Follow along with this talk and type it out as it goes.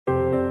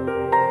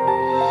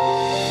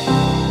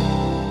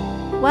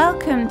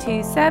Welcome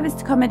to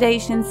Serviced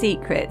Accommodation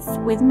Secrets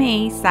with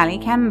me, Sally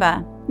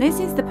Kember. This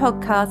is the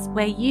podcast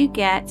where you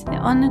get the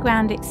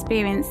on-the-ground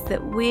experience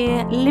that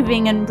we're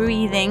living and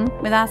breathing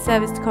with our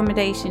serviced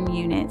accommodation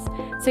units.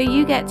 So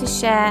you get to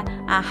share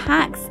our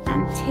hacks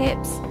and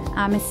tips,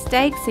 our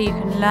mistakes, so you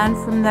can learn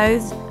from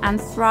those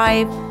and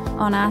thrive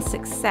on our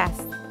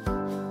success.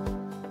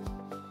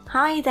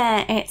 Hi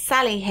there, it's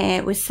Sally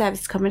here with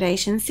Serviced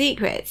Accommodation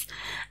Secrets,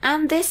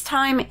 and this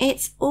time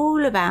it's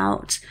all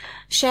about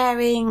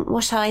sharing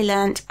what I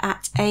learnt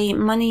at a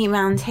money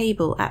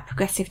roundtable at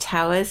Progressive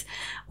Towers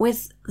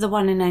with the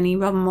one and only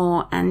Rob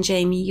Moore and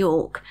Jamie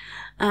York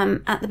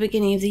at the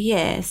beginning of the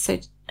year, so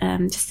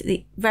just at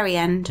the very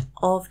end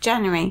of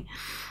January.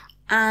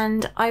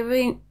 And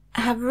I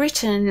have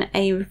written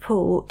a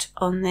report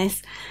on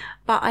this,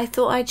 but I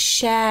thought I'd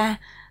share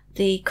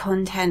the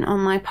content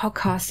on my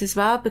podcast as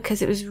well,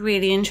 because it was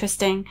really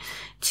interesting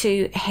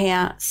to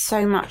hear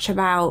so much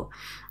about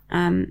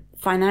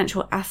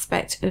financial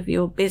aspect of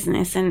your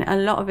business, and a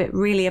lot of it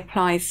really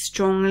applies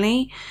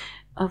strongly,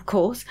 of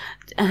course,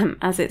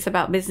 as it's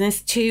about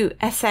business, to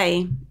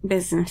SA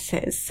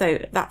businesses.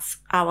 So that's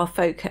our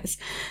focus.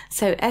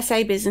 So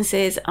SA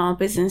businesses are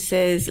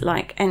businesses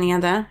like any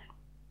other,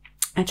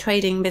 a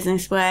trading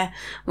business where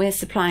we're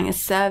supplying a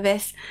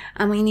service,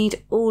 and we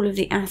need all of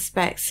the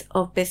aspects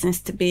of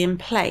business to be in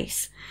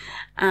place.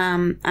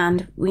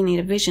 And we need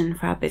a vision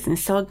for our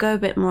business. So I'll go a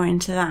bit more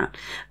into that.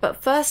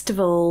 But first of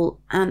all,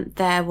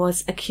 there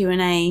was a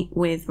Q&A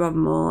with Rob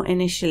Moore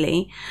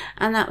initially,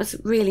 and that was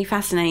really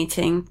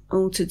fascinating,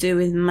 all to do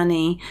with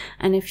money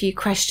and a few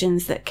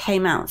questions that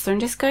came out. So I'm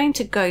just going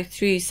to go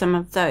through some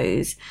of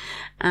those,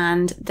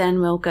 and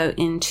then we'll go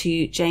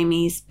into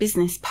Jamie's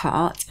business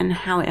part and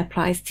how it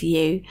applies to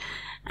you,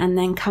 and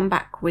then come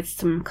back with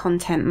some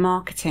content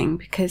marketing,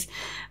 because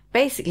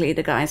basically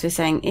the guys were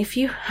saying if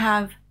you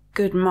have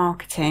good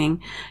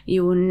marketing,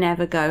 you will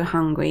never go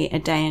hungry a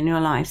day in your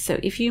life. So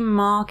if you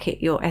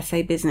market your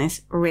SA business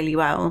really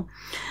well,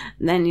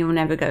 then you'll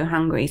never go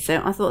hungry.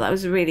 So I thought that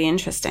was really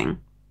interesting.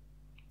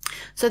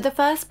 So the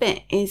first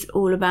bit is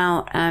all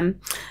about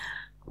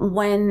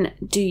when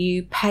do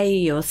you pay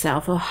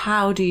yourself, or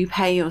how do you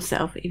pay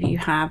yourself if you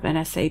have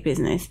an SA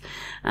business?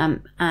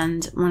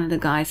 And one of the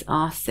guys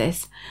asked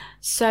this.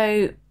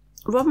 So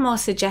Rob Moore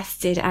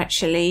suggested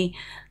actually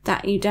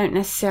that you don't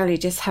necessarily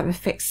just have a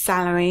fixed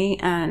salary,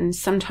 and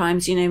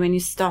sometimes, you know, when you're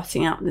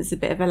starting out, there's a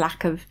bit of a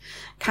lack of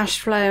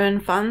cash flow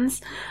and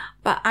funds,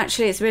 but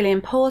actually it's really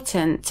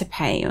important to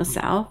pay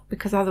yourself,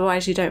 because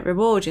otherwise you don't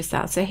reward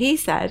yourself. So he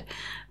said,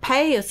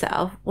 pay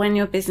yourself when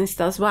your business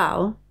does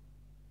well,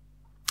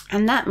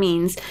 and that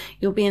means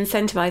you'll be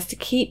incentivized to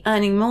keep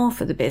earning more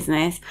for the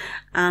business,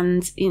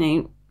 and, you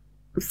know,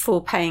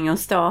 for paying your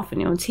staff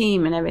and your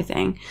team and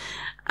everything.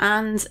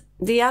 And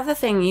the other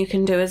thing you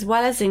can do, as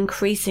well as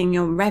increasing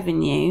your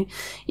revenue,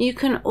 you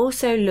can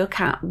also look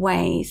at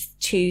ways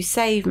to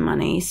save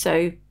money.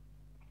 So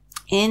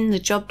in the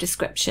job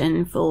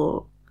description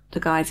for the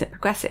guys at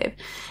Progressive,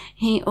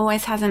 he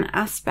always has an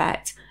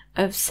aspect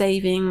of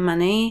saving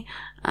money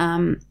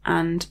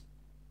and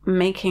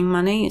making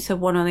money, so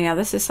one or the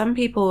other. So some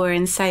people are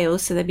in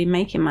sales, so they'll be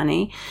making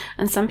money,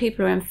 and some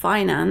people are in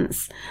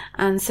finance,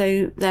 and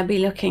so they'll be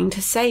looking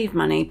to save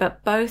money.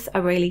 But both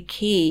are really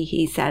key,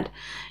 he said,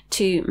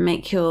 to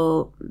make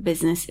your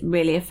business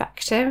really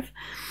effective.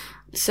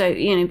 So,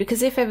 you know,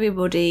 because if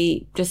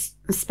everybody just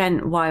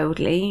spent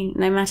wildly,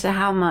 no matter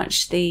how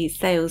much the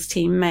sales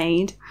team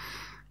made,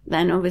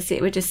 then obviously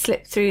it would just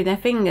slip through their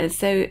fingers.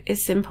 So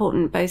it's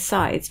important both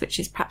sides, which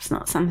is perhaps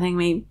not something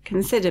we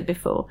considered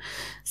before.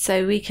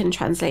 So we can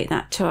translate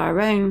that to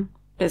our own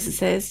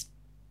businesses.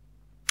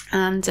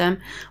 And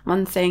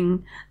one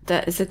thing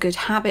that is a good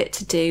habit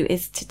to do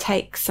is to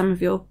take some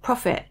of your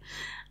profit,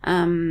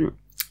 some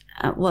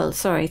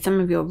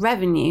of your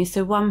revenue,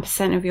 so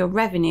 1% of your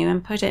revenue,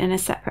 and put it in a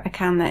separate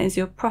account that is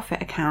your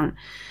profit account.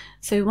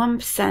 So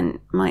 1%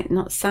 might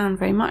not sound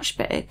very much,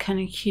 but it can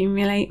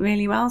accumulate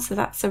really well. So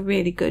that's a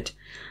really good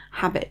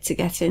habit to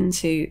get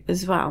into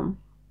as well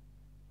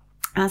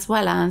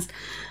as,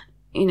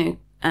 you know,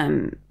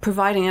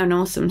 providing an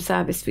awesome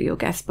service for your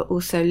guests, but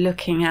also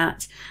looking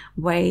at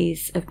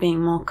ways of being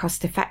more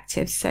cost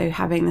effective. So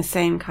having the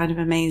same kind of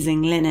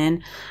amazing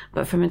linen,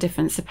 but from a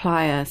different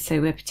supplier.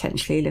 So we're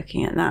potentially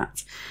looking at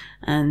that.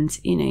 And,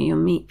 you know, you'll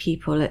meet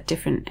people at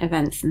different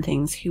events and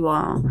things who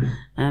are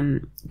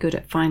good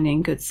at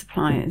finding good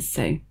suppliers.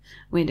 So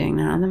we're doing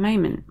that at the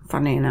moment,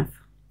 funnily enough.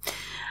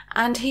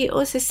 And he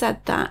also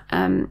said that,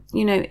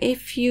 you know,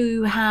 if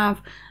you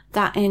have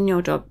that in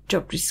your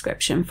job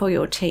description for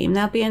your team,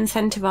 they'll be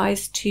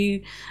incentivized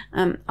to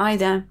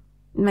either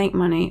make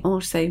money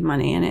or save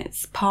money, and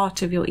it's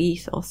part of your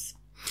ethos.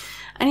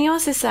 And he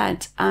also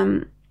said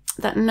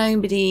that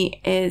nobody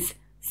is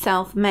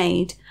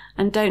self-made,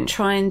 and don't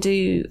try and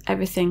do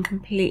everything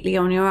completely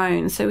on your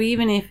own. So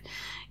even if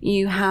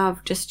you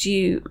have just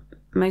you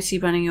mostly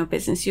running your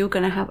business, you're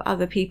going to have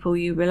other people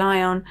you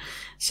rely on.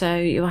 So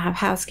you'll have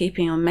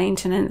housekeeping or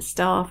maintenance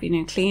staff, you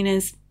know,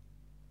 cleaners,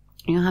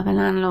 you'll have a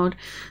landlord.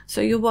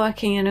 So you're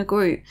working in a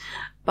group.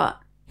 But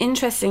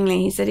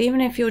interestingly, he said,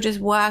 even if you're just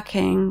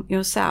working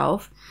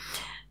yourself,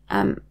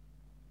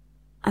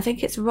 I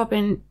think it's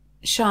Robin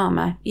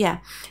Sharma,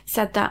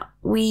 said that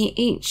we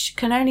each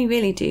can only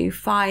really do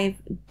 5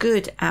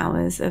 good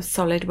hours of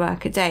solid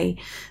work a day.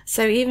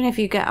 So even if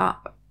you get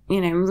up,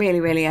 really,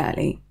 really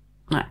early,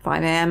 like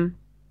 5 a.m.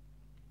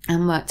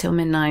 and work till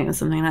midnight or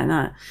something like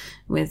that,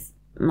 with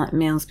like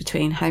meals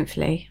between,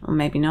 hopefully, or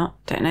maybe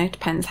not, don't know,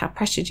 depends how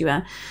pressured you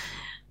are,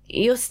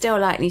 you're still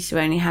likely to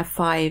only have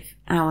 5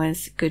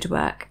 hours good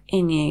work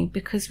in you,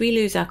 because we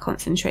lose our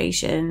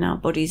concentration, our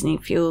bodies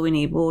need fuel, we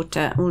need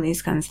water, all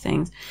these kinds of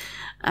things.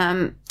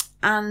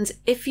 And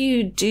if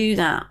you do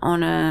that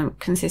on a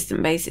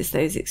consistent basis,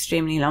 those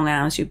extremely long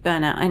hours, you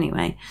burn out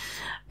anyway.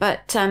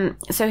 But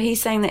so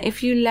he's saying that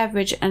if you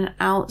leverage and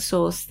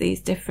outsource these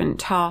different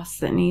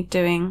tasks that need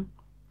doing,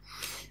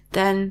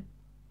 then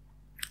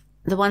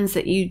the ones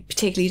that you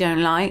particularly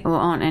don't like or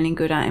aren't any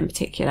good at in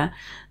particular,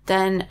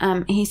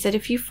 then he said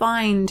if you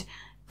find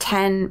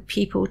 10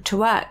 people to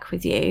work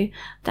with you,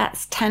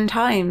 that's 10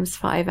 times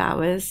 5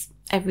 hours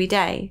every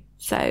day.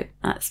 So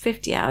that's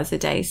 50 hours a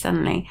day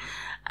suddenly.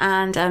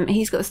 And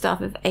he's got a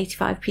staff of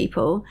 85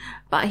 people,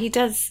 but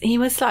he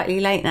was slightly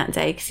late that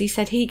day because he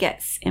said he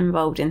gets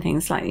involved in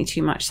things slightly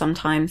too much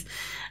sometimes.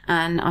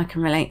 And I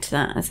can relate to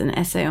that as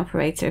an SA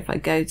operator. If I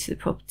go to the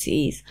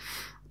properties,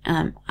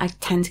 I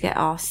tend to get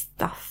asked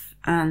stuff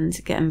and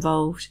get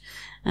involved,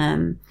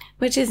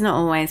 which is not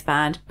always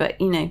bad. But,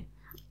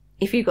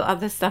 if you've got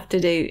other stuff to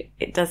do,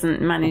 it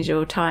doesn't manage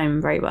your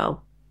time very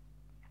well.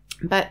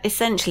 But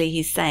essentially,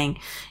 he's saying,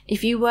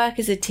 if you work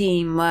as a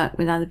team, work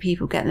with other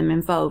people, get them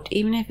involved,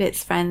 even if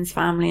it's friends,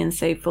 family, and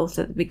so forth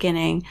at the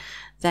beginning,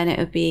 then it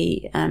would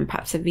be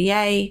perhaps a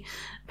VA,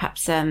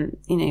 perhaps,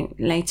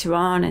 later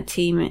on a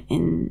team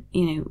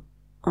in,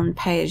 on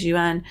pay as you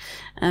earn,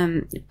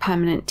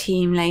 permanent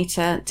team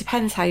later.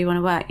 Depends how you want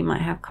to work. You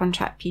might have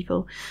contract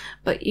people,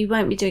 but you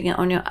won't be doing it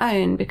on your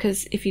own,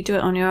 because if you do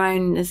it on your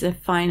own, there's a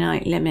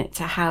finite limit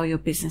to how your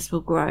business will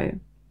grow.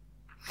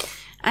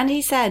 And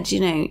he said,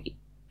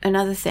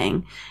 another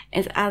thing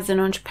is, as an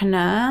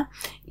entrepreneur,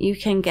 you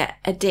can get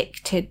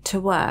addicted to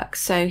work.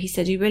 So he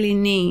said you really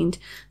need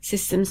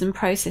systems and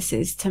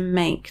processes to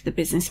make the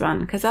business run,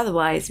 because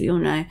otherwise, we all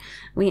know,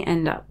 we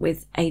end up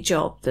with a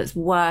job that's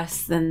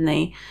worse than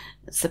the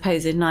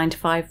supposed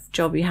 9-to-5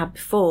 job you had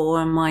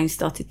before, and why you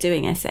started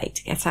doing SA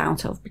to get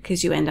out of,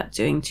 because you end up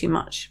doing too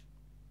much.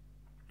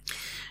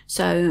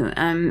 So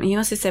he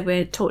also said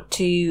we're taught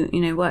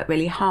to, work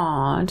really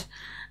hard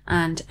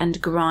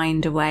and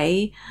grind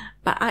away.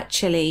 But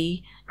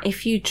actually,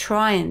 if you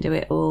try and do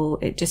it all,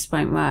 it just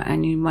won't work,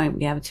 and you won't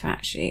be able to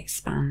actually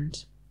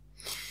expand.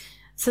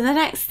 So the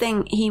next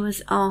thing he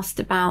was asked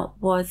about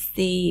was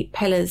the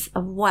pillars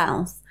of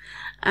wealth.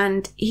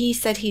 And he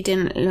said he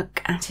didn't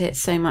look at it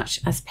so much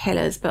as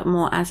pillars, but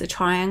more as a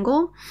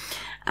triangle.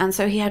 And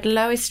so he had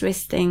lowest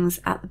risk things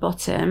at the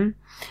bottom.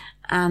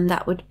 And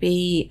that would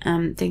be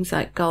things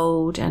like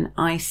gold and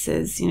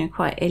ISAs,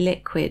 quite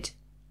illiquid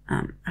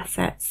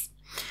assets.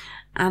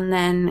 And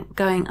then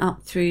going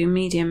up through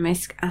medium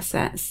risk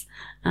assets,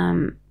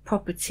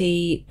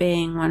 property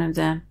being one of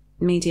the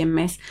medium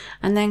risk,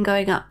 and then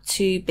going up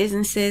to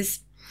businesses,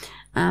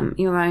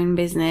 your own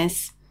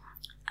business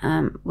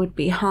would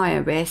be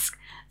higher risk,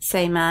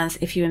 same as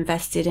if you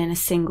invested in a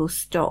single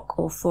stock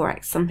or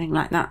Forex, something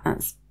like that,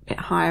 that's a bit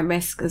higher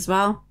risk as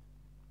well.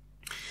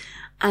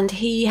 And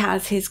he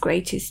has his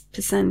greatest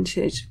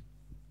percentage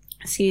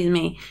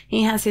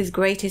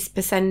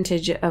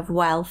of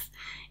wealth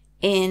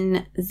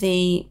in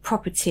the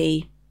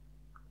property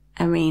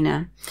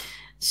arena.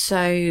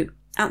 So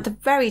at the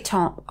very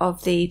top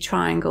of the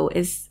triangle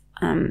is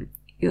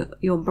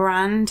your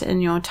brand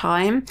and your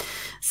time.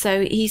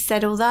 So he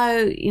said,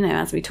 although,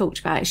 as we talked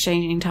about,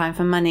 exchanging time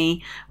for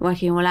money,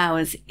 working all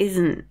hours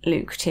isn't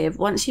lucrative,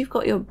 once you've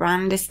got your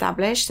brand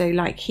established, so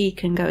like he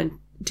can go and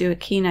do a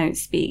keynote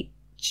speech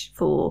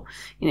for,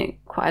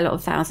 quite a lot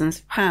of thousands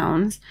of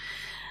pounds.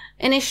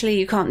 Initially,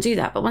 you can't do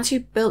that, but once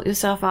you've built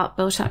yourself up,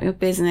 built up your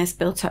business,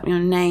 built up your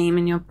name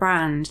and your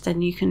brand,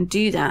 then you can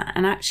do that.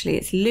 And actually,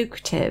 it's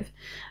lucrative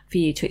for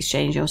you to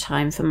exchange your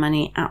time for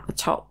money at the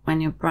top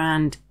when your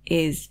brand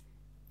is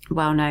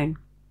well known.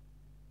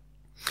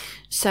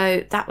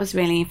 So that was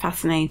really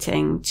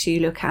fascinating to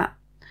look at.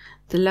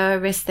 The lower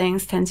risk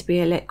things tend to be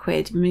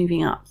illiquid,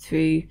 moving up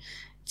through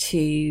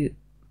to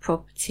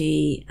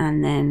property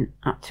and then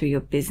up through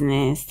your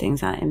business,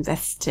 things like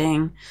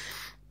investing,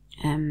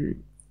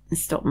 the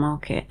stock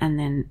market, and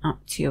then up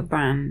to your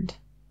brand.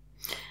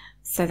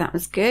 So that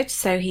was good.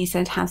 So he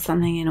said have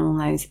something in all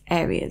those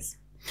areas.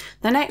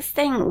 The next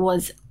thing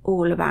was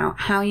all about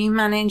how you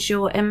manage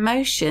your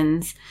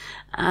emotions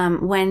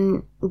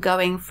when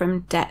going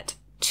from debt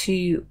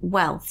to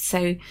wealth.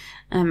 So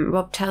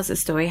Rob tells a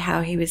story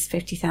how he was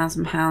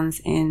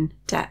 £50,000 in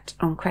debt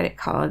on credit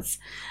cards,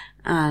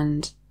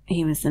 and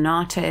he was an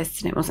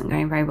artist and it wasn't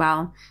going very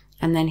well.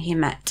 And then he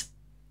met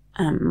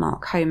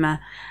Mark Homer,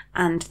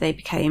 and they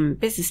became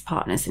business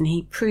partners, and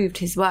he proved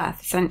his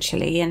worth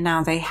essentially, and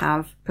now they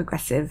have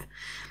Progressive,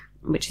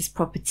 which is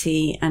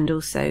property, and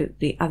also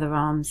the other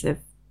arms of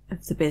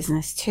of the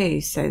business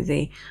too, so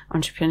the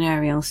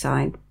entrepreneurial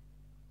side.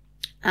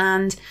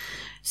 And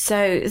so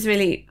it's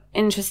really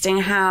interesting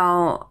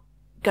how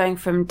going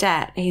from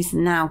debt, he's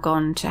now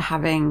gone to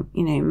having,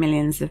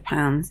 millions of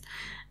pounds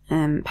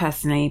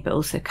personally, but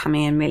also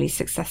coming in really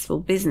successful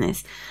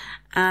business.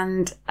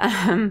 And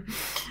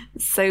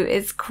so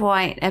it's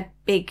quite a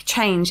big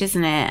change,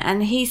 isn't it?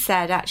 And he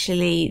said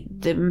actually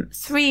the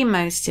 3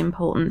 most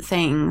important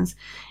things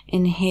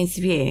in his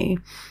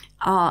view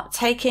are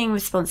taking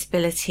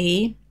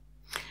responsibility,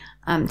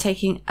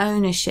 taking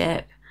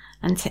ownership,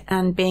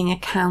 and being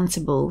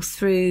accountable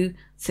through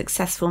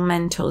successful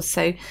mentors.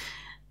 So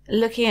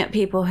looking at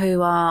people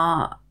who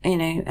are,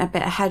 a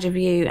bit ahead of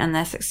you and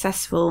they're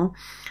successful,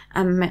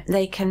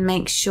 they can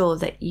make sure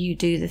that you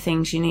do the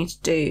things you need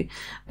to do.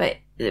 But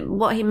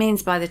what he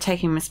means by the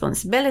taking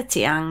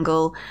responsibility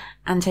angle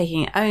and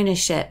taking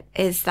ownership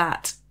is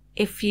that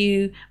if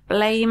you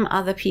blame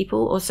other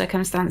people or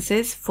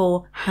circumstances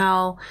for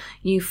how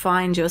you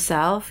find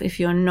yourself, if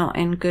you're not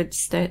in good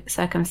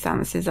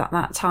circumstances at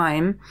that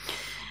time,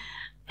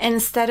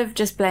 instead of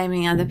just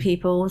blaming other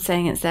people,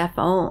 saying it's their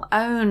fault,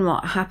 own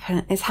what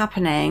is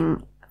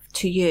happening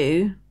to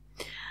you.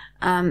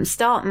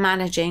 Start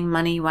managing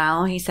money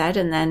well, he said,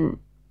 and then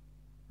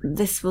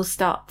this will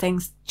start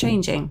things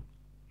changing.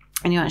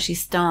 And you actually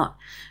start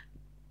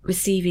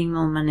receiving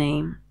more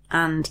money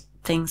and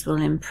things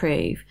will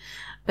improve.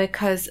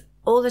 Because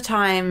all the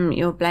time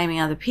you're blaming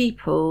other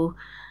people,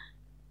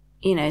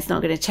 it's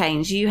not going to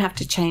change. You have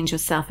to change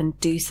yourself and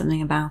do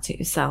something about it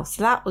yourself.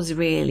 So that was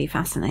really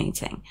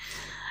fascinating.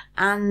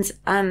 And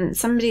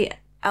somebody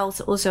else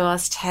also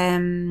asked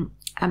him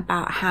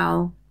about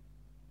how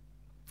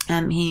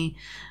he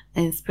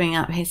is bringing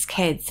up his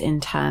kids in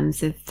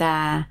terms of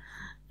their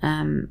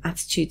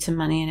attitude to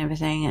money and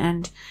everything.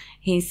 And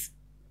he's,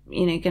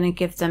 going to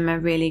give them a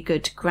really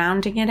good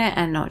grounding in it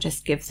and not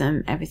just give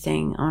them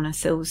everything on a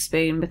silver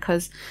spoon,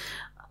 because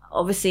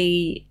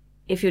obviously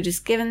if you're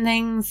just given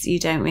things, you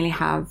don't really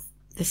have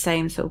the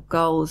same sort of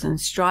goals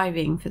and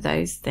striving for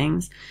those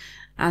things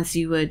as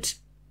you would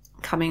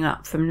coming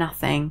up from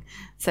nothing.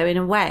 So in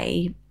a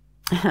way,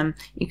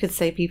 you could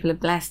say people are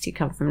blessed who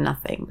come from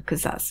nothing,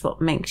 because that's what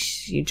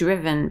makes you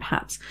driven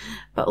perhaps,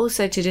 but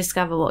also to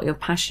discover what your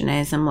passion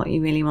is and what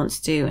you really want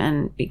to do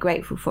and be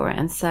grateful for it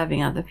and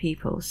serving other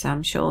people. So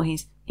I'm sure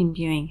he's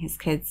imbuing his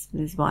kids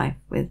with his wife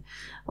with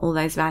all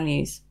those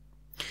values.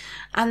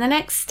 And the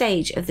next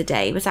stage of the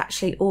day was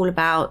actually all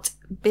about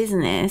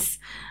business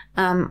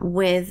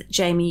with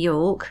Jamie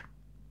York.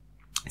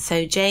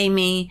 So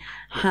Jamie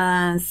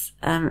has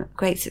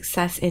great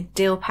success in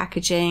deal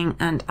packaging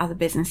and other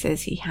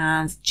businesses. He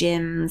has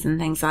gyms and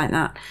things like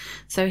that.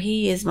 So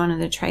he is one of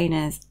the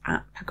trainers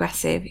at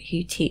Progressive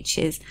who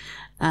teaches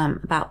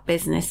about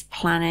business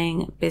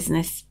planning,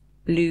 business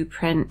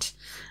blueprint,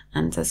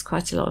 and does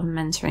quite a lot of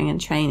mentoring and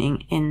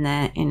training in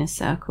their inner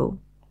circle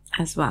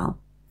as well.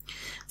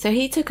 So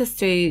he took us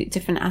through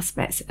different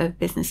aspects of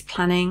business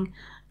planning,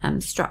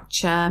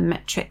 structure,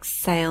 metrics,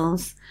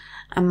 sales,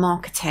 and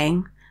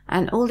marketing.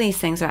 And all these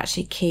things are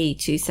actually key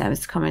to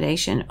service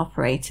accommodation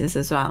operators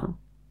as well.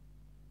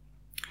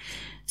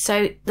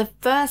 So the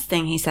first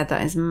thing he said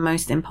that is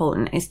most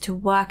important is to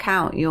work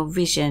out your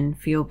vision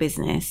for your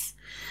business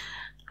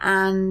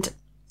and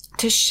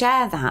to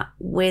share that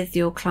with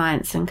your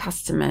clients and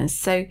customers.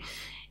 So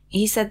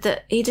he said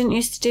that he didn't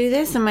used to do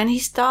this, and when he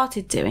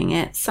started doing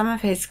it, some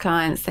of his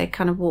clients, they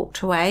kind of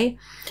walked away.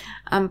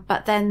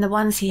 But then the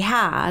ones he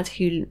had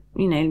who,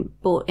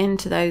 bought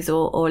into those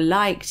or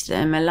liked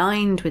them,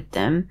 aligned with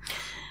them,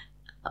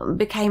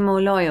 became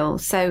more loyal.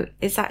 So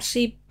it's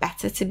actually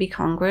better to be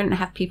congruent and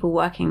have people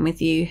working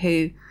with you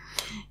who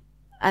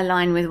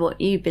align with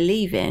what you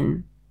believe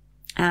in,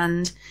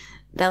 and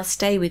they'll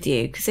stay with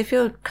you. Because if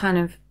you're kind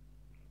of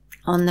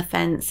on the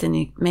fence and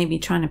you maybe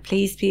trying to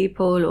please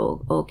people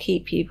or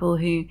keep people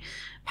who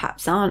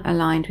perhaps aren't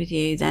aligned with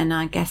you, then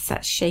I guess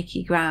that's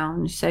shaky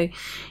ground. So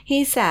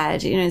he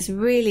said, it's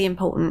really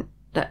important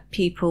that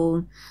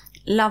people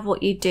love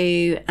what you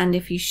do, and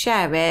if you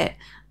share it,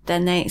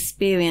 then they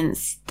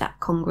experience that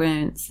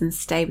congruence and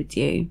stay with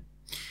you.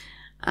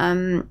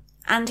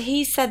 And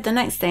he said the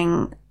next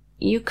thing,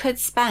 you could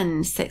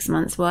spend 6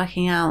 months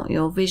working out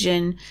your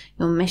vision,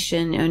 your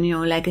mission, and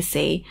your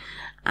legacy,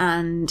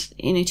 and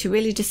to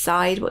really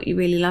decide what you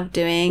really love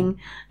doing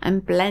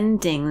and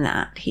blending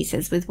that, he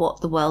says, with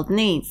what the world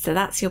needs. So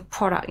that's your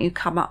product you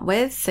come up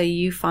with, so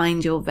you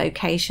find your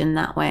vocation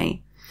that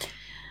way.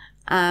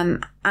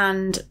 And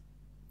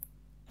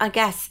I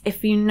guess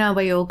if you know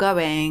where you're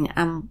going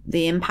and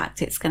the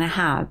impact it's going to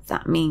have,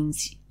 that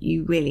means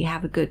you really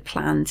have a good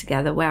plan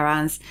together.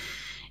 Whereas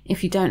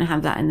if you don't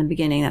have that in the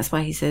beginning, that's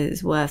why he says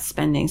it's worth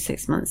spending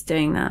 6 months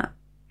doing that.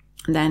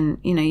 Then,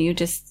 you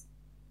just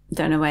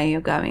don't know where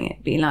you're going.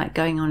 It'd be like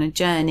going on a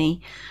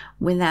journey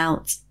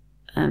without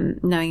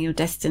knowing your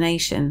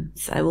destination.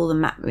 So all the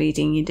map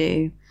reading you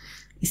do,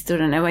 you still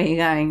don't know where you're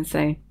going.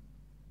 So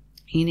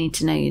you need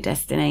to know your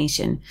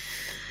destination.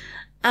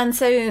 And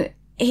so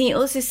he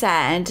also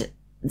said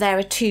there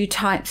are two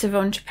types of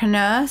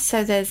entrepreneur.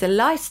 So there's a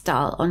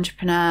lifestyle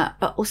entrepreneur,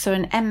 but also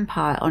an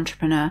empire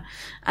entrepreneur.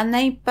 And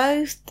they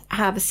both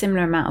have a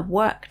similar amount of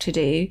work to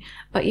do,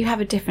 but you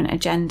have a different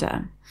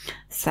agenda.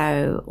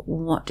 So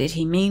what did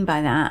he mean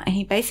by that?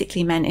 He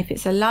basically meant if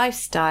it's a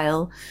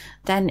lifestyle,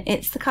 then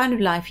it's the kind of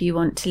life you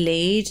want to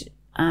lead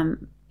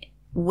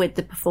with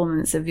the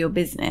performance of your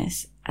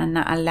business. And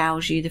that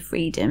allows you the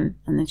freedom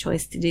and the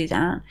choice to do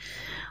that.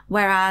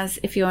 Whereas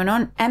if you're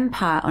an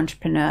empire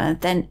entrepreneur,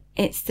 then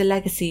it's the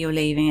legacy you're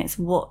leaving. It's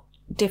what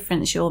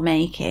difference you're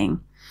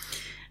making.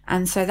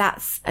 And so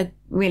that's a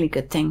really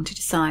good thing to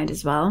decide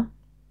as well.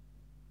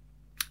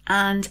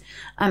 And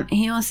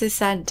he also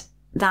said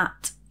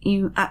that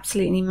you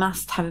absolutely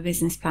must have a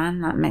business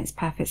plan. That makes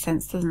perfect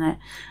sense, doesn't it?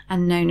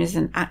 And known as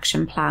an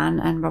action plan.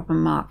 And Rob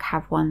and Mark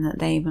have one that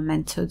they were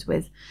mentored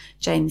with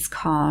James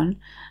Caan.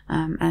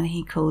 And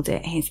he called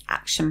it his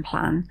action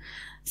plan.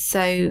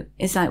 So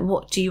it's like,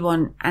 what do you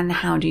want and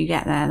how do you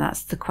get there?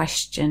 That's the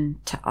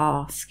question to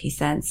ask, he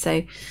said.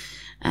 So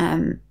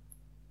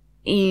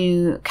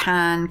you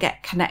can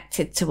get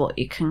connected to what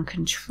you can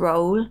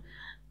control,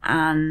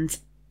 and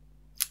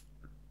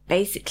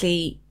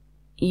basically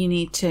you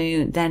need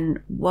to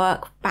then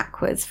work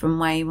backwards from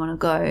where you want to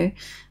go.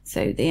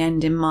 So the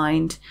end in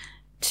mind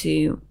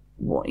to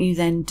what you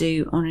then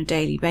do on a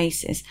daily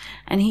basis.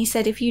 And he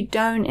said, if you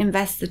don't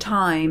invest the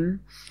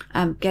time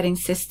getting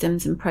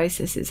systems and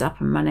processes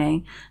up and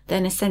running,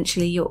 then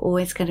essentially you're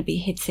always going to be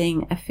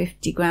hitting a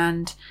 50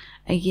 grand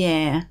a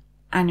year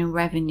annual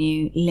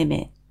revenue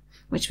limit,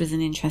 which was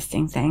an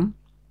interesting thing.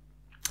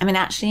 I mean,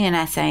 actually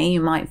in SA, you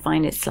might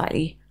find it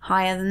slightly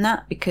higher than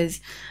that, because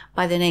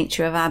by the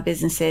nature of our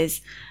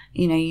businesses,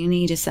 you know, you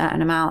need a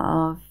certain amount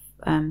of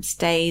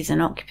stays and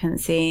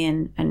occupancy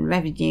and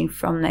revenue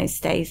from those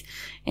stays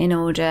in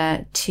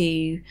order to,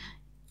 you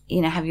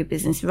know, have your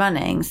business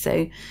running. So,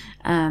 you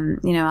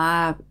know,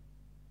 our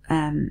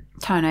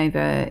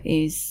turnover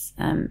is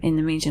in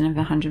the region of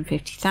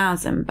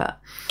 150,000 but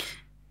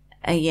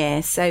a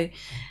year. So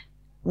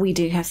we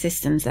do have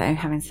systems though,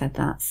 having said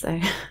that. So,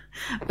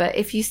 but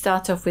if you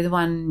start off with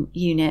one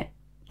unit,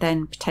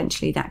 then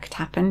potentially that could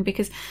happen,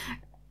 because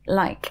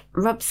like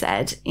Rob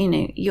said, you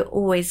know, you're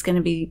always going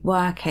to be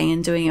working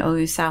and doing it all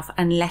yourself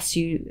unless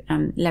you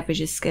leverage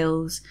the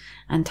skills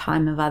and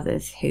time of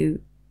others who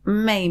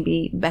may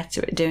be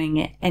better at doing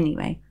it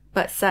anyway,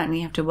 but certainly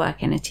you have to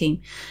work in a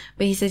team.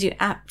 But he said you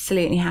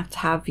absolutely have to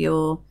have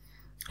your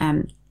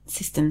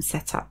systems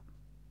set up.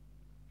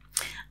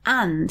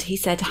 And he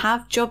said,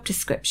 have job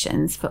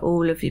descriptions for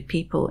all of your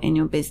people in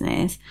your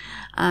business,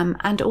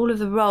 and all of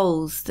the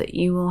roles that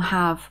you will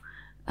have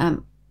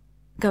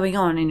going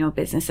on in your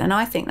business. And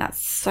I think that's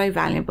so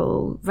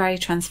valuable, very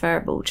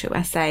transferable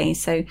to SA.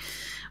 So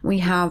we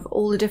have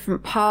all the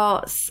different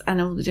parts and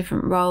all the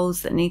different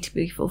roles that need to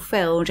be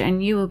fulfilled,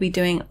 and you will be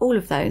doing all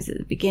of those at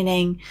the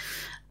beginning.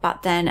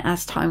 But then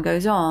as time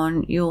goes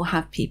on, you'll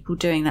have people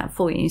doing that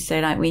for you. So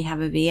like we have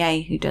a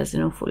VA who does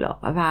an awful lot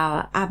of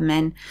our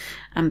admin,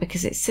 and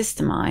because it's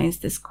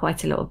systemized, there's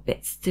quite a lot of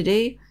bits to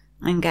do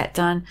and get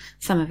done.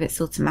 Some of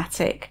it's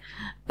automatic,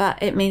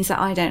 but it means that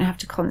I don't have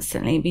to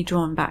constantly be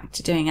drawn back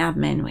to doing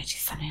admin, which is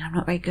something I'm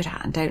not very good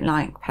at and don't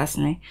like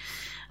personally.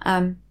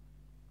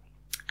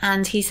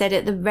 And he said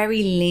at the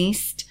very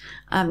least,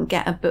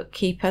 get a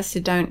bookkeeper. So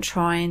don't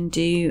try and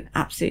do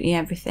absolutely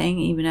everything,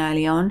 even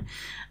early on.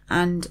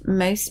 And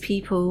most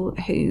people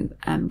who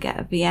get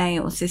a VA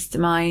or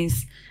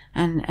systemize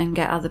and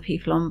get other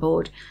people on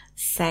board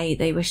say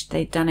they wish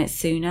they'd done it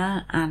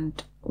sooner,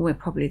 and we're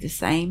probably the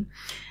same.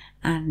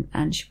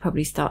 And should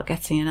probably start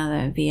getting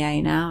another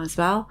VA now as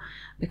well,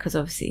 because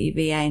obviously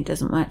VA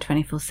doesn't work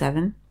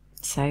 24/7.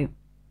 So,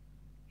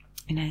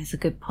 you know, there's a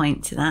good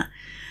point to that.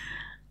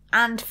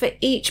 And for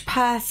each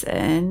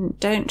person,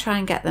 don't try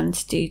and get them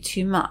to do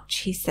too much.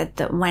 He said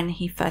that when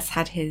he first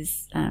had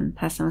his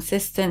personal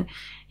assistant,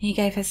 he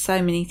gave her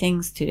so many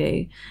things to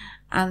do.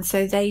 And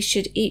so they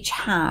should each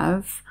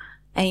have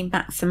a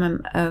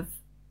maximum of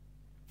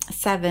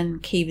 7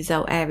 key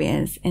result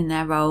areas in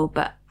their role,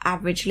 but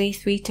averagely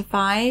 3 to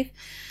 5.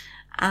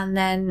 And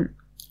then,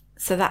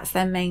 so that's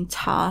their main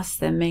tasks,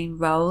 their main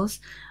roles.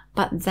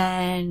 But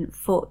then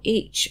for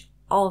each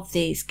of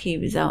these key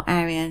result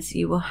areas,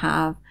 you will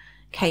have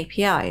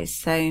KPIs.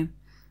 So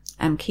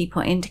key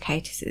point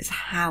indicators is,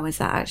 how is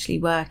that actually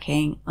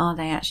working? Are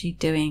they actually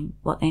doing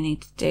what they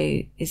need to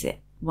do? Is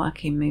it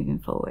working moving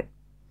forward?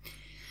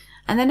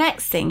 And the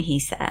next thing he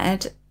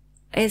said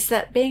is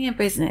that being a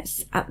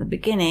business at the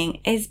beginning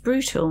is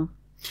brutal.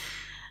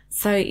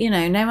 So, you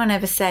know, no one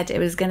ever said it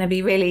was going to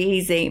be really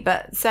easy,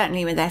 but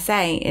certainly with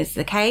SA is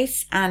the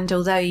case. And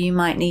although you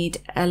might need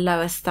a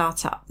lower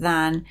startup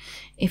than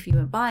if you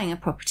were buying a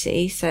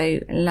property, so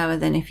lower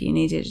than if you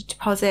needed a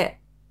deposit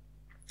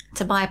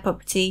to buy a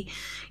property,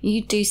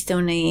 you do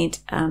still need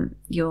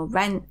your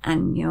rent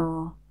and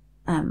your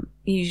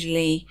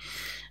usually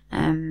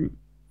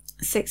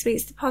 6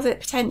 weeks deposit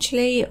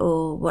potentially,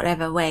 or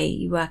whatever way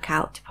you work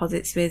out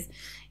deposits with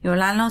your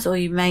landlords, or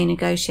you may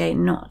negotiate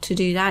not to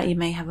do that. You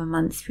may have a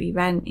month's free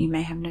rent, you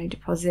may have no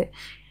deposit,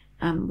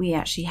 we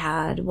actually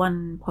had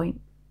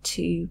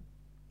 1.2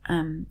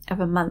 of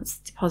a month's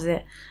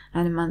deposit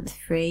and a month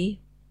free.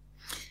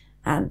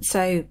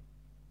 So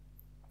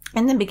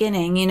in the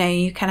beginning, you know,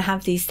 you kind of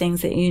have these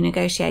things that you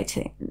negotiate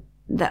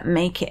that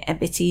make it a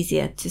bit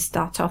easier to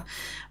start off.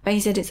 But he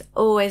said it's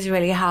always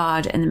really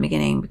hard in the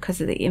beginning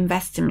because of the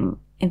investment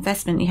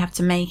you have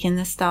to make in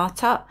the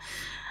startup.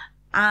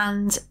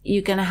 And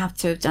you're going to have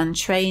to have done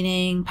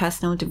training,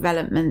 personal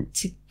development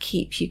to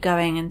keep you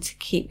going and to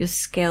keep your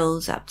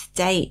skills up to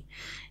date.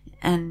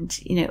 And,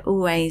 you know,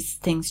 always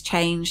things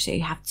change. So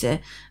you have to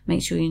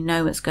make sure you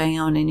know what's going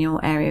on in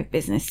your area of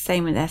business.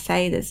 Same with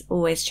SA. There's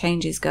always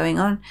changes going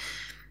on.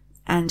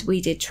 And we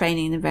did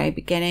training in the very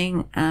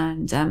beginning.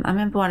 And I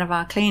remember one of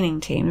our cleaning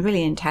team, a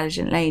really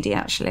intelligent lady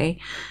actually,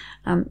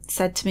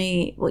 said to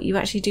me, well, you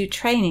actually do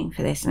training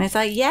for this? And I was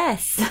like,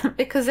 yes,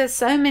 because there's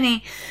so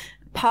many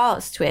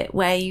parts to it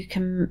where you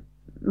can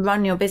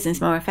run your business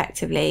more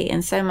effectively,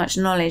 and so much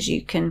knowledge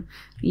you can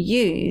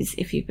use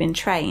if you've been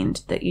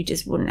trained that you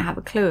just wouldn't have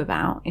a clue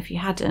about if you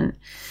hadn't.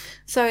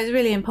 So it's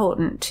really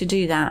important to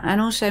do that.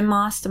 And also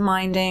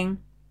masterminding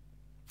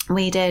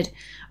we did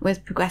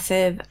with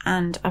Progressive,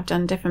 and I've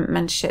done different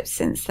mentorships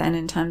since then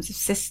in terms of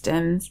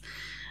systems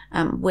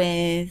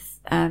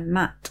with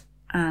Matt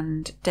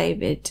and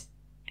David,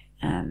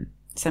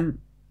 so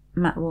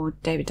Matt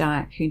Ward, David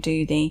Dyack, who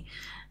do the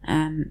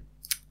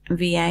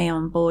VA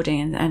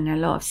onboarding and a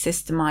lot of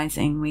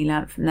systemizing we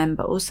learnt from them,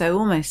 but also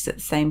almost at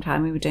the same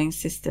time we were doing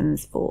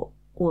systems for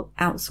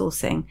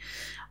outsourcing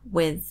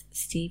with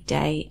Steve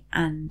Day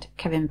and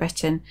Kevin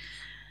Britton,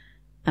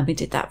 and we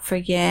did that for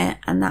a year,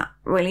 and that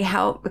really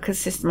helped because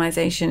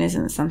systemization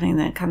isn't something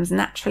that comes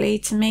naturally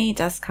to me. It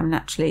does come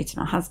naturally to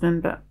my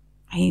husband, but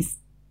he's,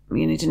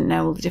 you know, didn't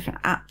know all the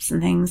different apps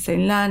and things, so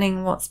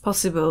learning what's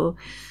possible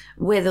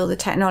with all the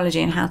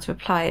technology and how to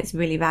apply it is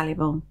really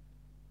valuable.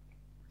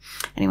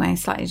 Anyway,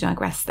 slightly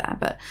digressed there,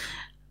 but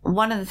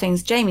one of the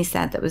things Jamie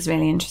said that was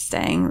really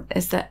interesting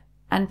is that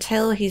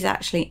until he's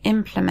actually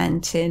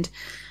implemented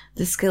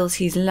the skills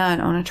he's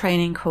learned on a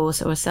training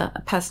course or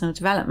a personal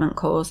development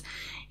course,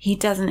 he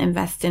doesn't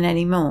invest in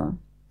any more.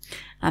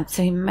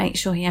 So he makes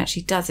sure he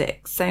actually does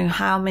it. So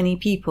how many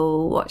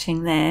people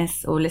watching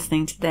this or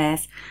listening to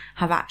this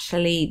have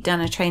actually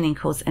done a training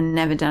course and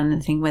never done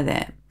anything with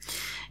it?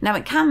 Now,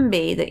 it can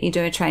be that you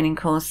do a training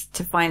course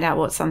to find out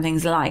what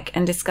something's like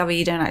and discover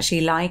you don't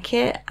actually like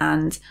it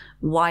and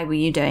why were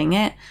you doing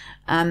it.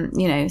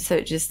 You know, so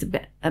it's just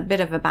a bit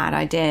of a bad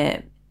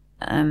idea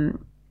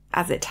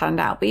as it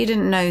turned out. But you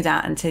didn't know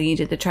that until you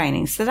did the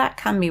training. So that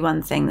can be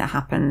one thing that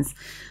happens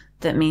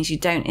that means you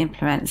don't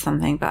implement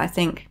something. But I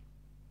think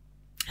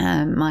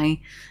my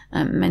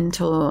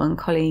mentor and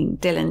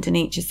colleague Dylan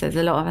Denicha says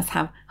a lot of us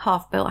have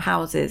half-built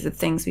houses of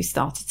things we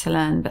started to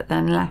learn but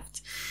then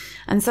left.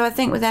 And so I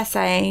think with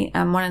SA,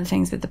 one of the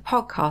things with the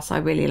podcast I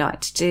really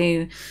like to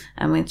do,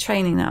 and with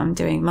training that I'm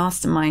doing,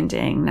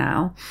 masterminding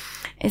now,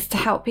 is to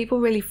help people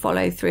really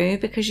follow through,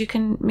 because you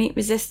can meet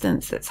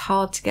resistance that's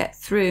hard to get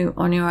through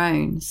on your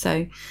own.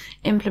 So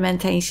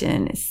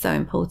implementation is so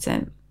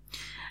important.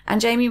 And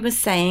Jamie was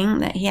saying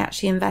that he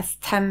actually invests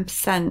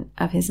 10%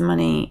 of his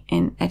money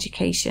in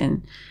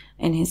education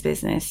in his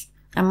business.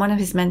 And one of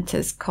his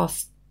mentors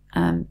cost,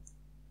 I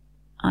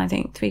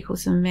think,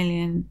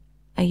 $750,000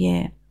 a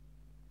year.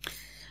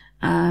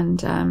 And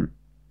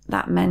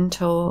that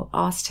mentor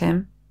asked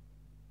him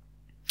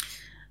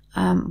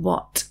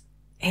what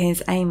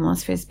his aim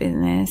was for his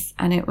business,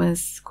 and it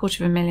was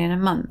 $250,000 a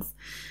month.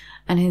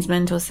 And his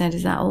mentor said,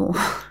 is that all?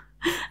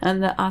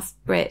 And that us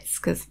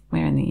Brits, because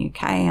we're in the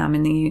UK, I'm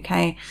in the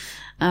UK,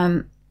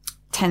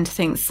 tend to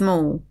think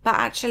small. But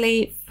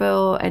actually,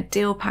 for a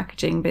deal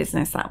packaging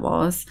business that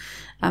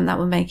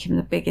would make him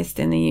the biggest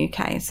in the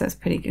UK. So it's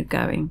pretty good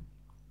going.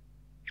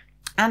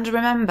 And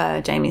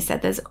remember, Jamie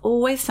said, there's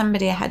always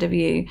somebody ahead of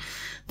you.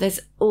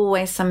 There's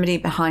always somebody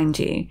behind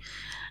you.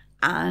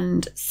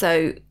 And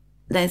so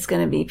there's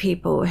going to be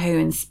people who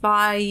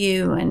inspire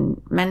you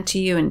and mentor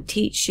you and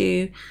teach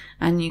you,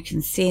 and you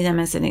can see them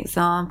as an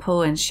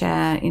example and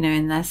share, you know,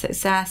 in their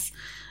success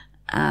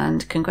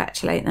and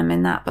congratulate them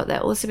in that. But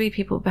there'll also be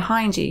people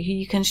behind you who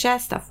you can share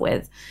stuff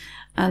with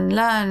and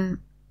learn.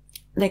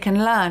 They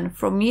can learn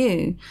from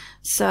you.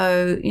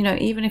 So, you know,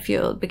 even if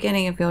you're at the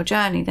beginning of your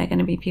journey, they're going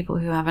to be people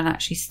who haven't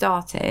actually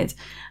started,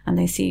 and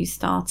they see you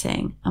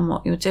starting and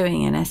what you're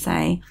doing in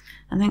SA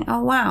and think,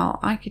 oh, wow,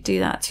 I could do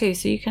that too.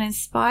 So you can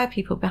inspire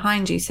people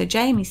behind you. So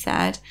Jamie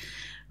said,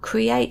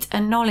 create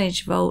a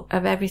knowledge vault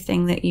of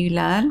everything that you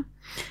learn,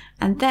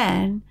 and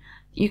then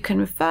you can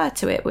refer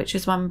to it, which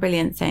is one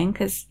brilliant thing,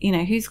 because, you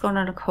know, who's gone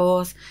on a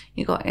course,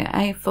 you've got your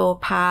A4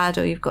 pad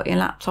or you've got your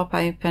laptop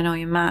open or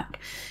your Mac,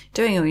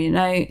 doing all your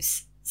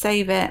notes,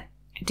 save it.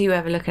 Do you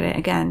ever look at it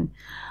again?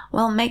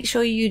 Well, make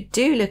sure you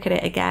do look at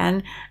it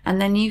again, and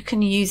then you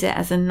can use it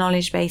as a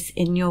knowledge base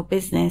in your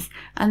business,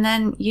 and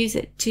then use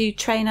it to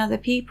train other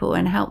people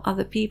and help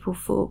other people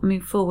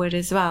move forward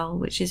as well,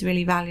 which is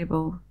really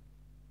valuable.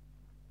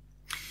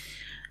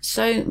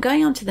 So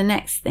going on to the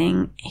next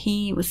thing,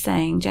 he was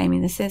saying, Jamie,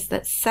 this is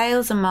that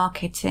sales and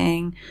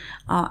marketing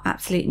are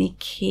absolutely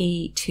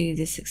key to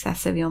the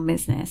success of your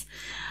business.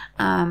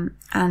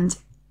 And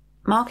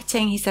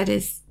marketing, he said,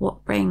 is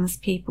what brings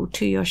people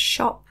to your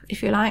shop,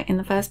 if you like, in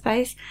the first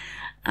place.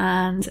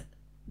 And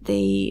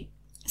the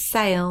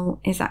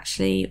sale is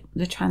actually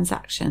the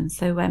transaction.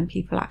 So when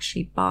people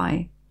actually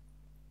buy.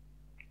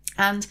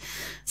 And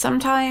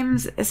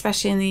sometimes,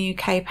 especially in the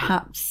UK,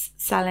 perhaps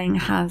selling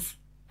has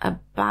a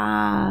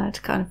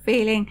bad kind of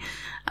feeling.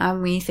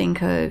 We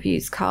think of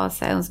used car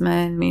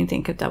salesmen, we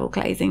think of double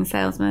glazing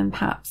salesmen,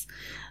 perhaps.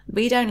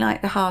 We don't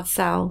like the hard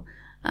sell,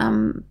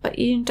 but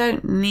you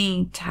don't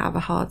need to have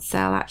a hard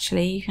sell,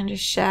 actually. You can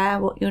just share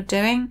what you're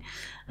doing,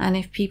 and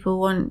if people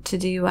want to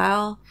do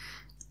well,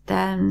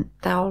 then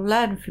they'll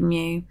learn from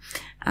you,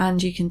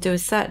 and you can do a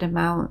certain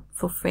amount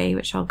for free,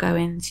 which I'll go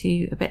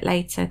into a bit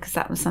later because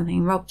that was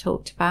something Rob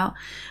talked about.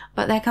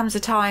 But there comes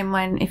a time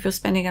when if you're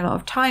spending a lot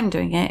of time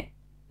doing it,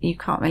 you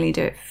can't really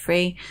do it for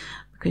free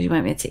because you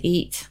won't be able to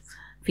eat,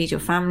 feed your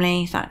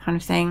family, that kind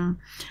of thing.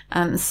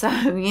 So,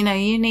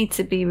 you need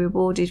to be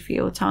rewarded for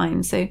your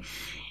time. So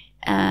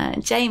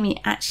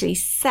Jamie actually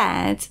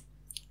said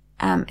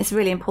it's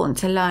really important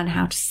to learn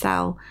how to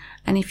sell.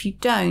 And if you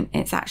don't,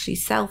 it's actually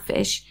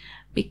selfish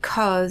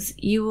because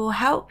you will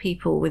help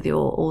people with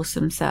your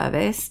awesome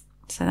service.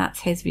 So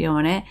that's his view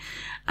on it.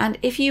 And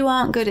if you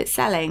aren't good at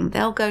selling,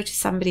 they'll go to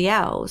somebody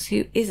else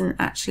who isn't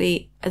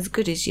actually as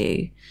good as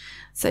you.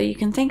 So you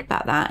can think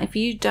about that. If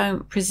you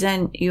don't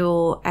present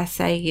your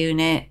SA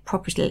unit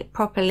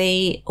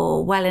properly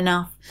or well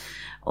enough,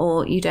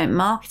 or you don't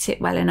market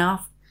it well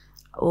enough,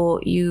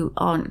 or you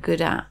aren't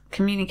good at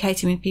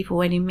communicating with people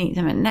when you meet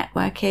them at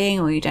networking,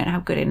 or you don't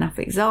have good enough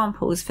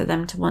examples for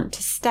them to want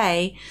to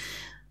stay,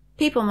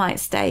 people might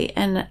stay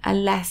in a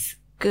less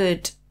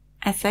good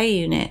SA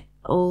unit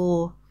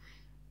or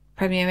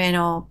Premier Inn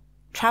or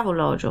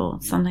Travelodge or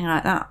something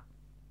like that.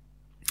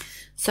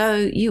 So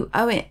you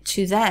owe it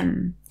to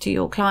them, to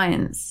your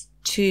clients,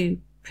 to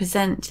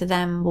present to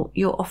them what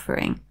you're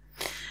offering.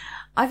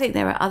 I think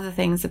there are other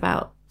things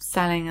about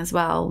selling as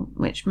well,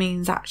 which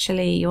means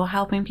actually you're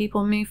helping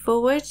people move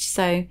forward.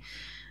 So,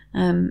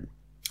 and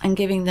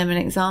giving them an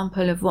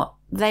example of what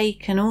they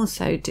can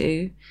also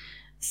do.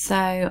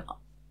 So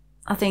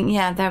I think,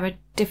 there are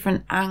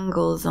different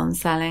angles on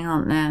selling,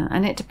 aren't there?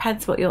 And it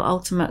depends what your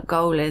ultimate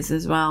goal is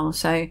as well.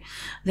 So I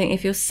think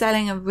if you're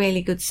selling a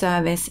really good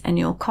service and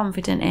you're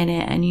confident in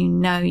it and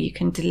you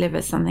can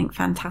deliver something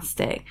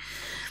fantastic,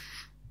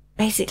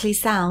 basically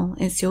sell.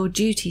 It's your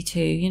duty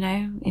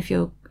to, if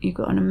you've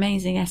got an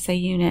amazing SA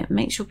unit,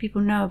 make sure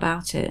people know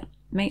about it.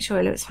 Make sure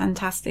it looks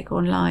fantastic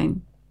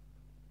online.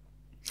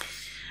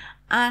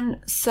 And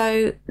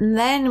so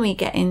then we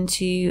get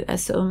into a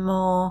sort of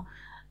more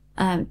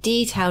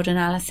detailed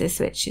analysis,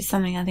 which is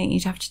something I think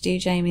you'd have to do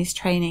Jamie's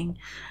training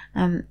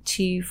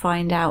to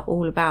find out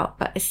all about.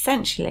 But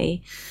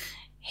essentially,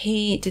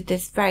 he did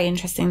this very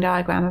interesting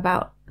diagram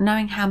about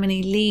knowing how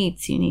many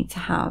leads you need to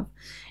have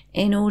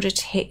in order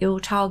to hit your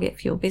target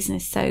for your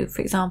business. So,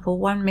 for example,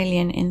 1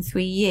 million in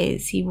 3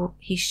 years,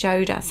 he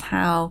showed us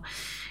how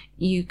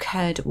you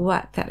could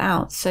work that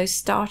out. So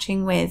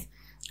starting with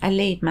a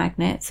lead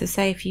magnet. So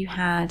say if you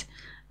had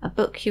a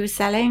book you were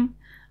selling,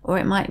 or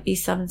it might be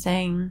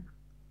something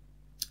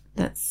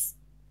that's,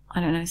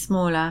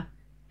 smaller,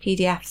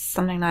 PDFs,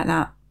 something like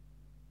that.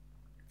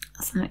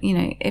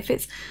 If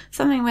it's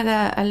something with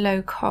a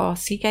low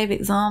cost, he gave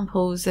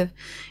examples of,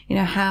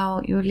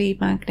 how your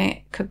lead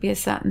magnet could be a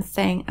certain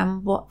thing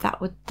and what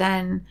that would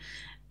then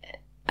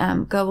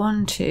go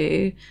on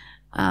to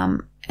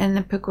in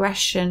the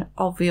progression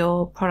of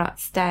your product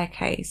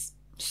staircase.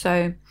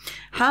 So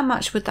how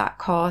much would that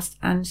cost,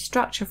 and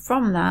structure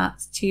from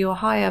that to your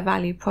higher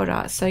value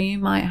product. So you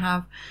might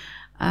have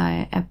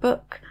a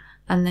book,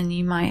 and then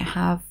you might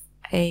have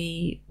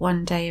a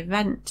 1-day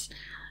event.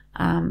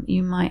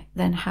 You might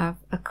then have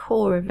a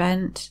core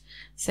event.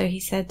 So he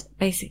said,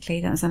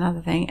 basically, that's another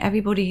thing.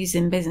 Everybody who's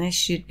in business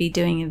should be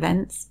doing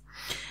events.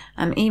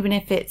 Even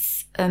if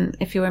it's,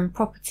 if you're in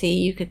property,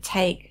 you could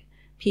take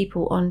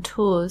people on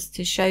tours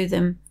to show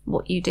them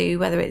what you do,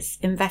 whether it's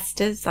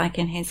investors, like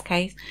in his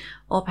case,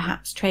 or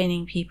perhaps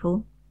training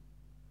people.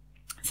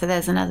 So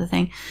there's another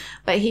thing.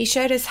 But he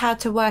showed us how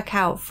to work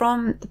out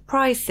from the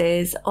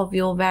prices of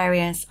your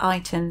various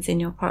items in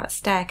your product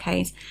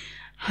staircase,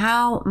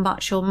 how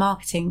much your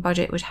marketing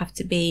budget would have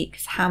to be,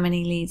 because how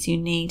many leads you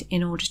need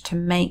in order to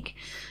make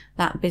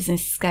that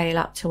business scale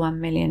up to 1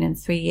 million in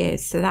 3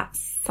 years. So that's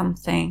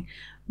something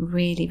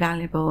really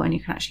valuable, and you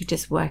can actually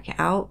just work it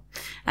out.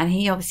 And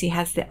he obviously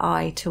has the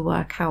eye to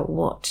work out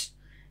what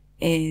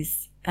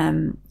is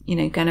going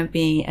to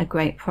be a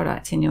great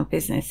product in your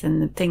business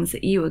and the things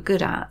that you are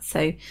good at.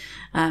 So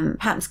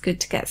perhaps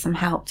good to get some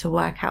help to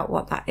work out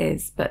what that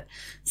is. But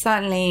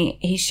certainly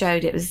he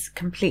showed it was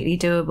completely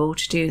doable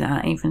to do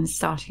that, even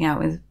starting out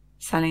with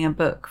selling a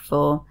book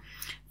for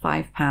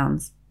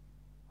 £5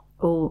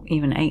 or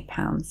even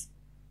 £8.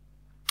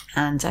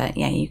 And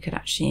you could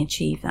actually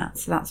achieve that.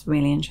 So that's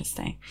really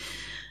interesting.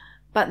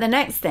 But the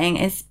next thing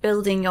is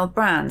building your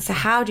brand. So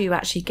how do you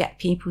actually get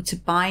people to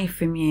buy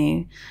from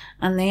you?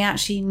 And they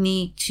actually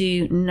need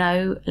to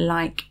know,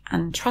 like,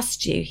 and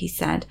trust you, he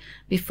said,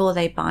 before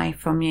they buy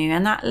from you.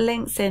 And that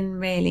links in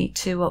really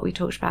to what we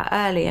talked about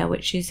earlier,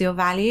 which is your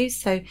values.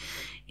 So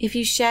if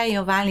you share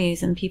your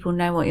values and people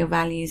know what your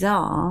values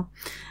are,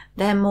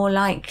 they're more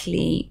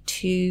likely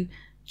to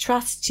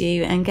trust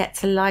you and get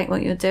to like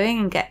what you're doing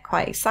and get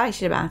quite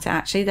excited about it.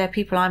 Actually, there are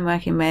people I'm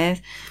working with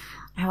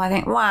who I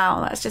think,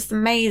 wow, that's just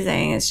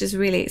amazing. It's just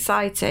really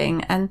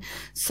exciting. And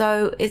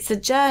so it's a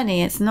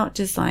journey. It's not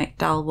just like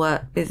dull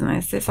work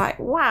business. It's like,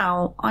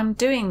 wow, I'm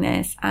doing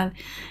this. And,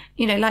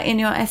 you know, like in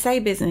your SA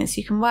business,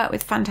 you can work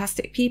with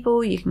fantastic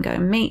people. You can go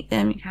and meet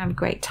them. You can have a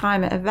great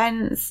time at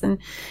events, and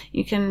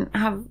you can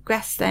have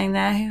guests staying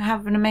there who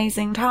have an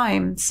amazing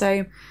time.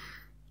 So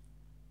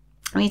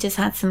we just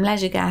had some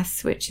leisure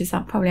guests, which is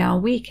probably our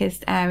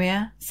weakest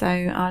area. So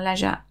our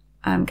leisure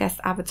guest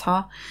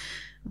avatar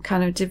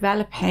kind of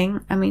developing,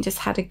 and we just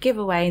had a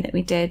giveaway that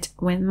we did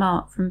with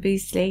Mark from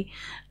Boostly,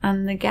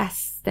 and the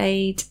guests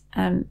stayed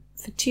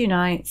for 2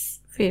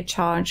 nights free of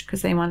charge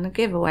because they won the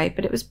giveaway.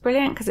 But it was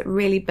brilliant because it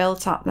really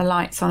built up the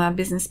likes on our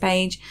business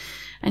page,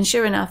 and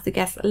sure enough, the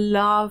guests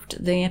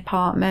loved the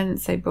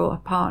apartment. So they brought a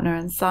partner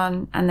and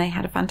son, and they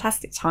had a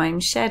fantastic time,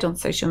 shared on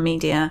social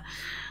media.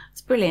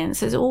 It's brilliant.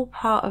 So it's all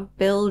part of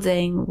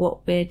building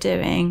what we're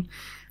doing.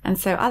 And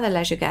so other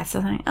leisure guests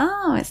are like,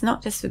 oh, it's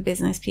not just for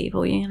business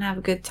people. You can have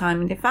a good time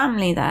with your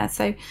family there.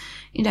 So,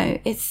 you know,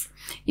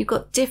 you've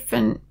got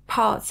different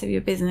parts of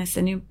your business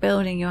and you're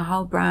building your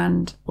whole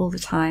brand all the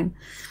time.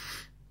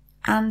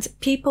 And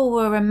people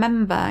will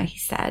remember, he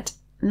said,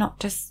 not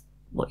just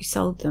what you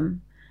sold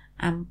them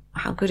and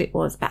how good it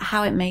was, but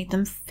how it made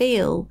them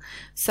feel.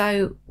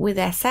 So with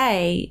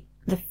SA,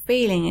 the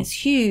feeling is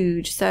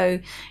huge.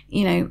 So,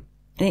 you know,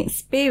 the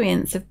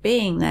experience of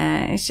being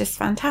there is just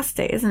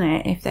fantastic, isn't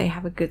it? If they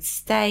have a good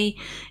stay,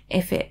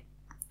 if it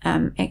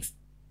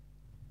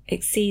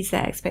exceeds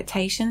their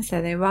expectations,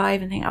 so they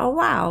arrive and think, oh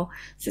wow,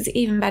 this is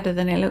even better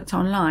than it looked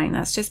online.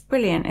 That's just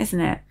brilliant,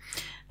 isn't it?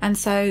 And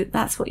so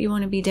that's what you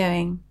want to be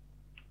doing,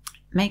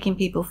 making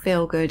people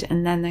feel good,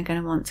 and then they're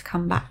going to want to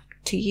come back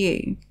to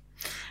you.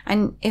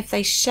 And if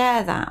they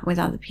share that with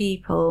other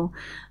people,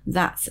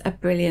 that's a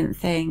brilliant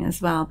thing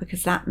as well,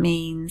 because that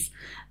means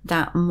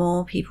that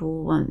more people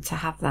will want to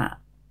have that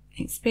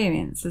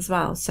experience as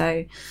well.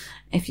 So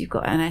if you've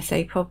got an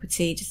SA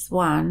property, just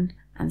one,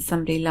 and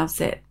somebody loves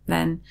it,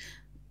 then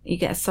you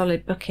get a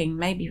solid booking,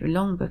 maybe a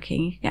long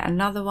booking, you get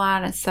another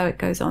one, and so it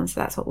goes on. So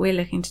that's what we're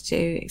looking to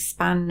do,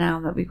 expand now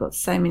that we've got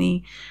so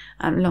many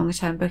longer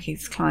term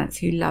bookings, clients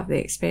who love the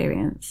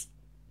experience.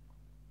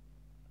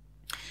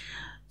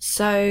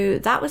 So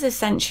that was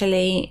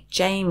essentially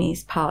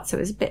Jamie's part. So it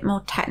was a bit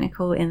more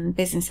technical in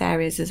business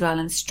areas as well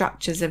and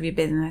structures of your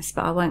business,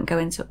 but I won't go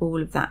into all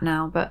of that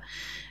now. But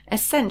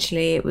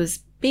essentially it was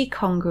be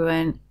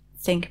congruent,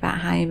 think about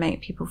how you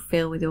make people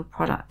feel with your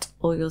product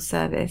or your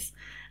service,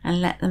 and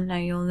let them know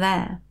you're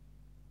there.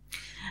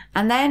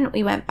 And then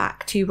we went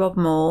back to Rob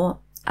Moore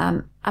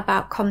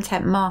about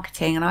content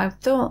marketing, and I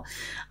thought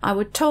I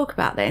would talk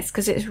about this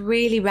because it's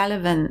really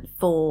relevant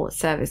for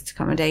serviced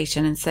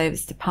accommodation and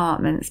service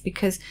departments,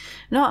 because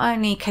not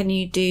only can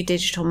you do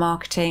digital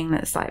marketing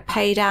that's like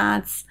paid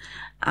ads,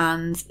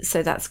 and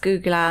so that's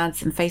Google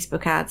ads and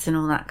Facebook ads and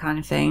all that kind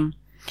of thing,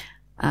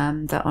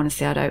 that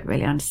honestly I don't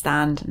really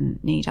understand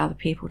and need other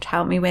people to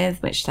help me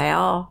with, which they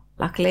are,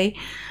 luckily.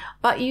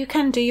 But you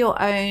can do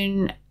your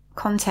own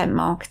content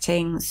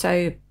marketing.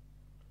 So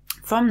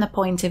from the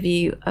point of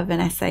view of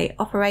an SA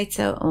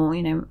operator, or,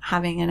 you know,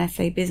 having an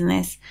SA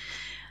business,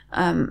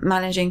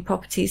 managing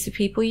properties for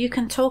people, you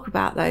can talk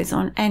about those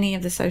on any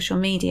of the social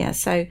media.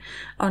 So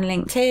on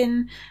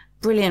LinkedIn,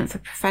 brilliant for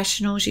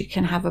professionals. You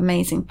can have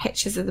amazing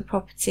pictures of the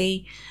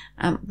property,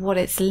 what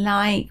it's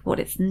like, what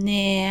it's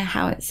near,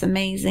 how it's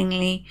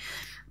amazingly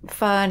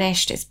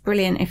furnished. It's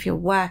brilliant if you're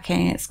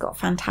working. It's got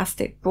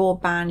fantastic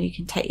broadband. You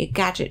can take your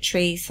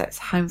gadgetry, so it's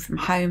home from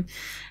home,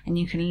 and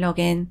you can log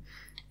in,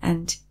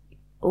 and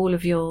all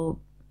of your,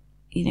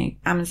 you know,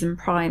 Amazon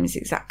Prime is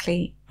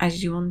exactly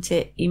as you want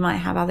it. You might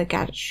have other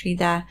gadgetry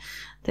there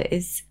that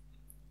is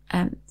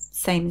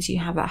same as you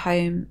have at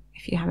home,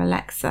 if you have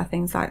Alexa,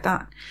 things like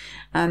that.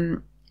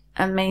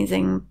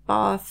 Amazing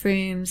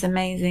bathrooms,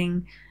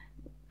 amazing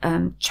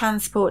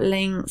transport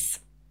links,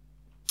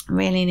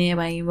 really near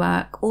where you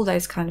work, all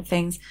those kind of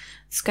things.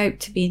 Scope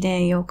to be near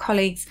your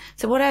colleagues.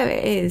 So whatever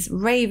it is,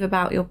 rave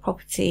about your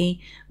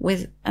property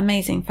with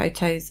amazing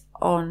photos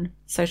on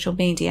social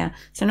media.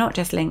 So not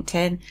just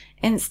LinkedIn,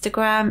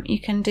 Instagram you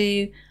can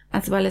do,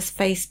 as well as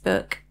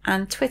Facebook,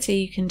 and Twitter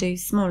you can do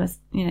smaller,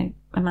 you know,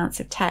 amounts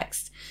of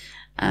text.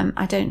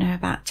 I don't know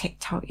about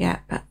TikTok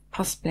yet, but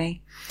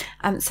possibly.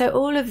 So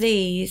all of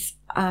these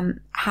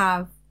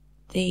have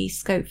the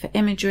scope for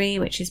imagery,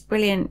 which is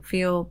brilliant for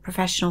your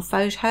professional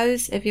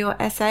photos of your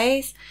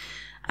SAs.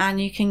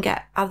 And you can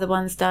get other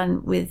ones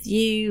done with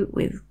you,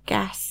 with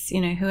guests, you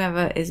know,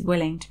 whoever is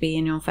willing to be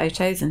in your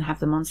photos and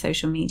have them on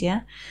social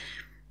media.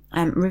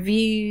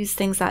 reviews,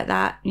 things like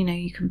that.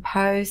 You can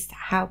post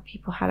how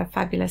people had a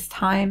fabulous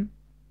time.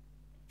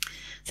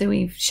 So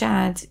we've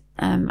shared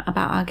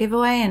about our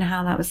giveaway and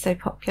how that was so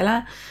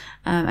popular.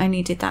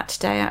 Only did that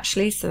today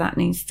actually, so that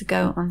needs to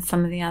go on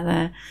some of the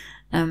other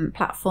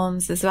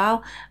platforms as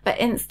well. But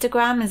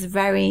Instagram is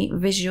very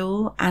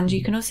visual, and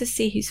you can also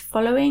see who's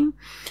following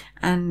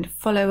and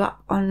follow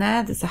up on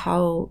there. There's a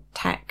whole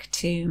tech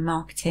to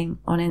marketing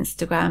on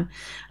Instagram.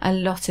 A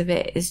lot of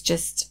it is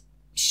just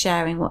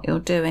sharing what you're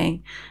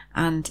doing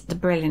and the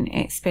brilliant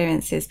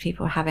experiences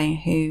people are having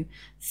who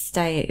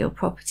stay at your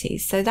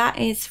properties. So that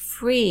is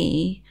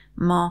free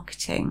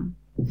marketing.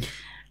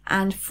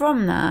 And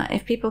from that,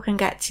 if people can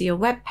get to your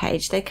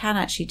webpage, they can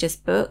actually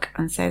just book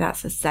and say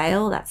that's a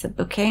sale, that's a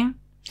booking.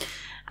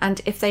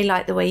 And if they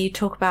like the way you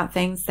talk about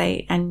things,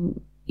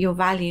 and your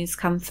values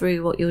come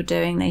through what you're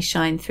doing, they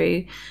shine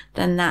through,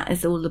 then that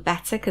is all the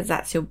better, because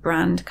that's your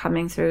brand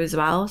coming through as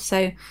well.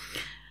 So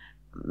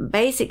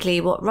basically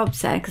what Rob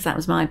said, because that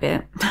was my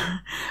bit,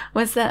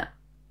 was that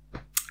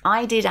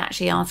I did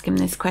actually ask him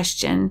this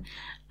question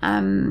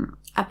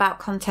about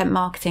content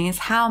marketing, is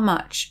how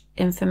much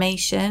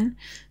information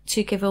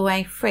to give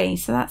away free.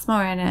 So that's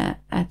more in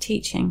a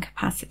teaching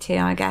capacity,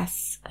 I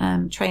guess,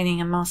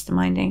 training and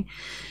masterminding.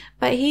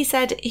 But he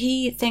said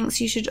he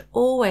thinks you should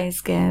always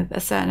give a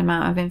certain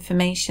amount of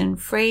information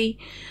free,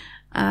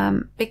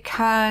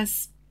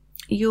 because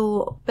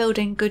you're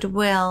building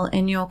goodwill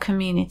in your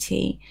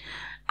community.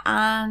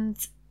 And,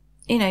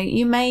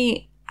 you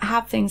may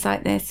have things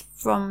like this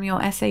from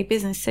your SA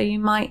business. So you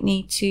might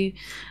need to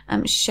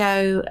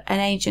show an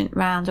agent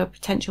round or a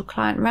potential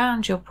client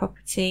round your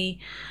property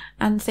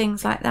and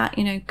things like that.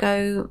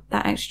 Go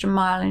that extra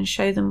mile and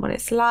show them what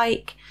it's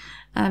like.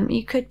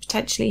 You could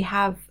potentially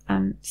have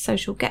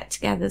social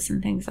get-togethers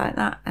and things like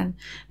that, and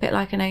a bit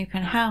like an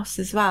open house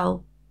as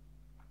well,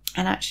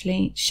 and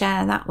actually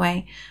share that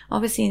way.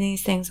 Obviously,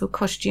 these things will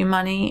cost you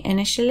money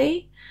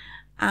initially,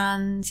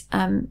 and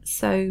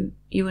so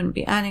you wouldn't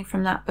be earning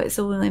from that, but it's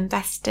all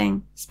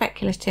investing,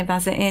 speculative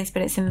as it is,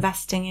 but it's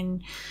investing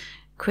in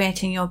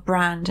creating your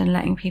brand and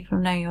letting people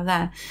know you're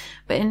there.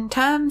 But in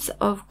terms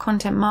of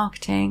content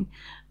marketing,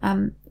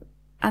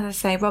 as I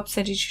say, Rob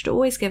said you should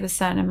always give a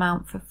certain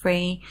amount for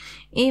free,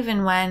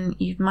 even when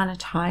you've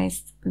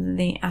monetized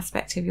the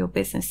aspect of your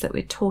business that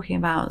we're talking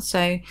about.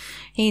 So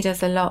he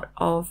does a lot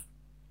of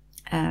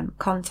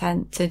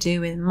content to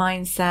do with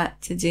mindset,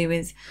 to do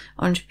with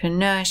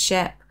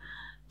entrepreneurship,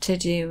 to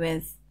do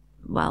with,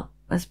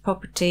 as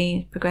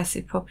property,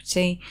 progressive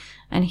property,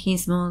 and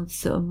he's more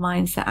sort of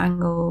mindset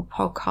angle,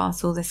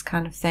 podcasts, all this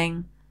kind of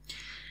thing.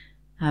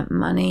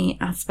 Money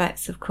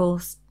aspects, of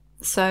course.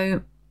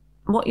 So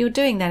what you're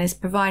doing then is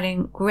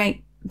providing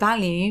great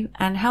value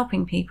and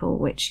helping people,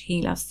 which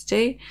he loves to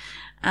do.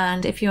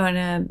 And if you're in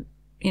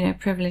a,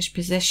 privileged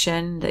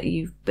position that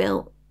you've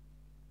built,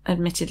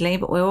 admittedly,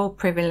 but we're all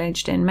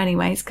privileged in many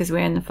ways because we're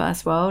in the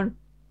first world.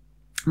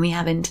 We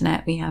have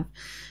internet, we have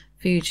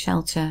food,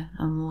 shelter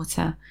and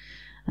water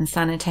and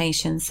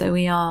sanitation. So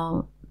we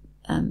are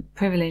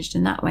privileged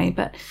in that way,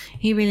 but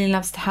he really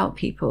loves to help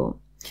people.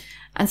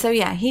 And so,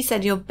 he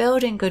said you're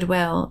building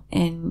goodwill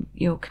in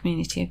your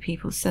community of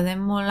people, so they're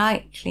more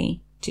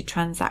likely to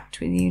transact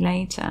with you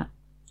later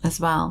as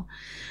well.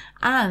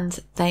 And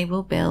they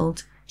will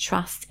build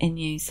trust in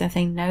you. So if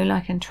they know,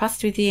 like, and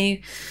trust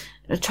you,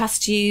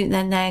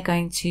 then they're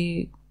going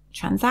to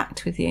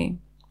transact with you.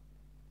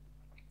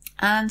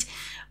 And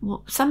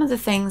some of the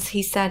things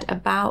he said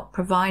about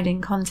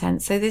providing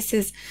content. So this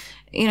is,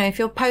 if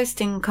you're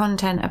posting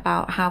content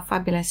about how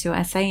fabulous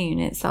your SA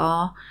units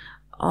are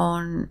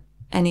on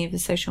any of the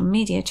social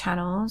media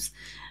channels,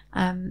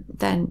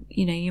 then,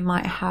 you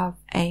might have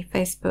a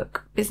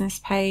Facebook business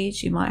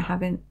page, you might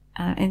have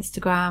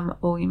Instagram,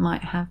 or you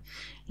might have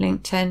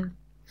LinkedIn.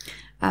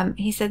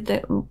 He said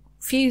that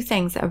few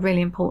things that are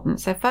really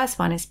important. So first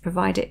one is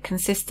provide it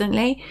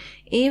consistently.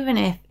 Even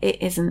if it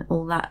isn't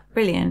all that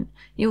brilliant,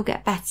 you'll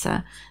get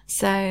better.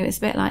 So it's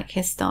a bit like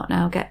his Start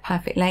Now, Get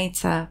Perfect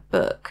Later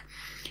book.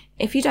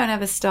 If you don't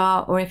ever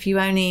start, or if you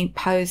only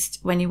post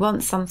when you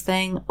want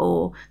something,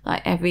 or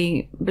like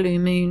every blue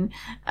moon,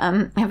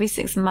 every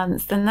 6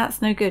 months, then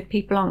that's no good.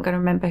 People aren't going to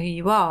remember who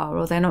you are,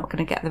 or they're not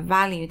going to get the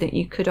value that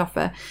you could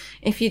offer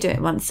if you do it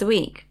once a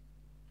week.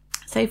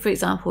 So for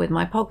example, with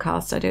my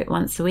podcast, I do it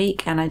once a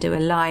week and I do a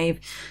live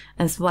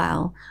as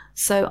well.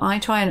 So I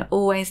try and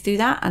always do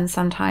that. And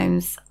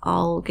sometimes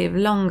I'll give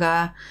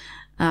longer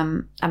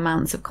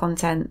amounts of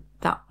content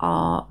that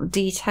are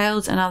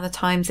detailed, and other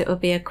times it will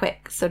be a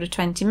quick sort of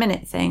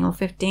 20-minute thing, or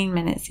 15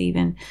 minutes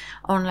even,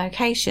 on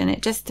location.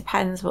 It just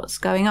depends what's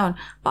going on,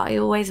 but I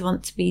always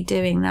want to be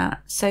doing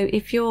that. So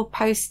if you're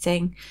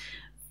posting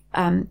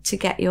to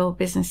get your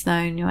business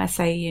known, your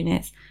SA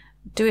units,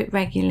 do it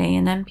regularly,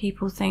 and then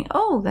people think,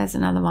 oh, there's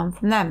another one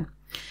from them.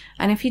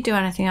 And if you do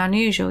anything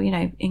unusual,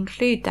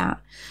 include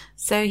that.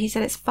 So he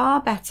said it's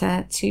far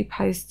better to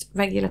post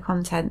regular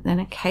content than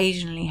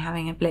occasionally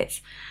having a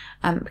blitz.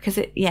 Because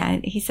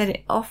he said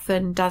it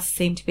often does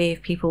seem to be,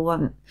 if people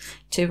want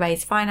to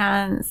raise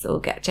finance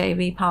or get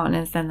JV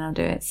partners, then they'll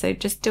do it. So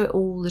just do it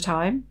all the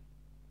time.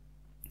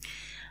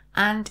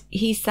 And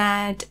he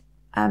said,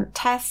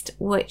 test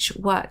which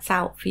works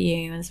out for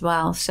you as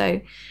well.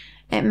 So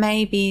it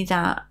may be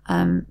that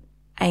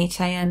 8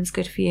 a.m. is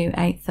good for you,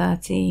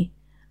 8:30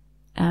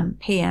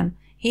 p.m.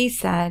 He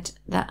said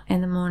that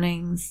in the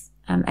mornings,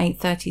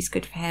 8:30 is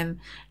good for him.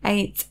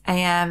 8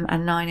 a.m.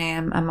 and 9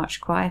 a.m. are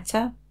much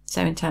quieter.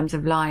 So in terms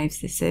of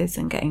lives, this is,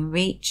 and getting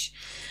reach.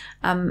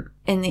 In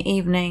the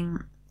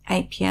evening,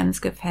 8 p.m. is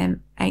good for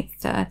him,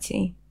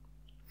 8:30.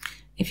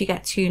 If you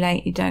get too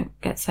late, you don't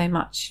get so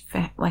much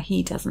where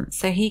he doesn't.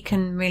 So he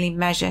can really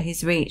measure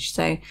his reach.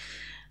 So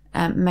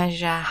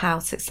measure how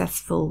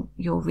successful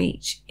your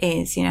reach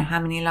is, you know, how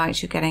many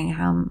likes you're getting,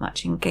 how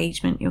much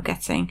engagement you're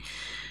getting.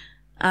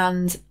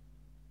 And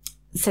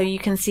so you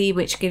can see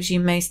which gives you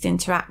most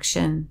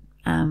interaction,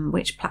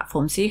 which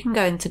platform. So you can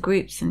go into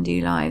groups and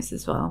do lives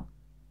as well.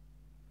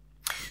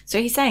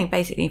 So he's saying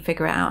basically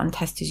figure it out and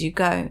test as you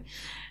go.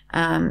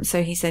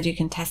 So he said you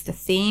can test a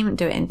theme,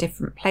 do it in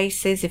different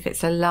places. If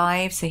it's a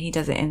live, so he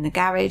does it in the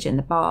garage, in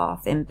the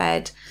bath, in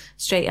bed,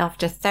 straight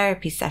after a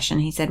therapy session,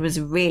 he said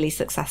was really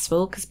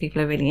successful because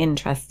people are really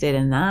interested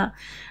in that.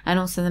 And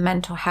also the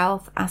mental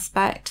health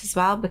aspect as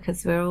well,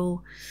 because we're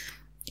all,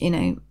 you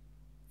know,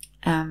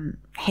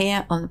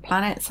 here on the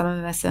planet. Some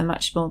of us are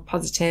much more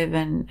positive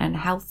and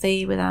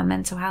healthy with our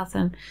mental health,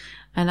 and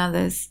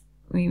others,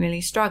 we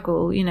really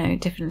struggle, you know,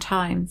 different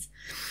times.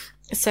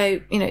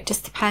 So, you know, it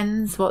just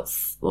depends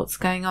what's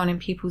going on in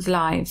people's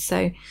lives.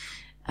 So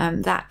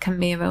that can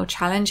be a real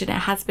challenge, and it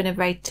has been a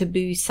very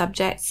taboo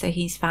subject. So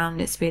he's found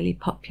it's really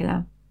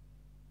popular.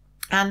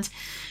 And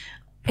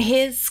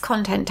his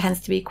content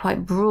tends to be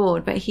quite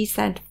broad, but he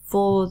said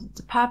for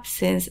the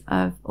purposes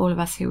of all of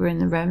us who were in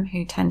the room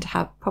who tend to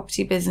have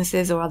property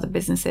businesses or other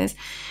businesses,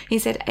 he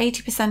said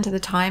 80% of the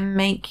time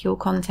make your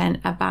content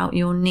about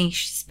your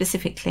niche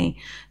specifically.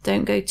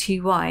 Don't go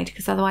too wide,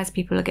 because otherwise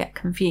people will get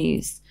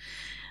confused.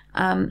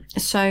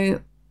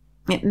 So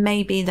it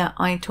may be that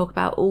I talk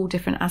about all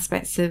different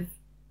aspects of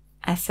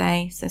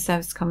SA, so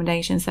service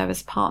accommodation,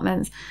 service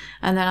apartments,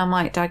 and then I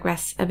might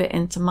digress a bit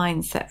into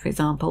mindset, for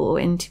example, or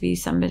interview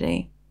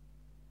somebody.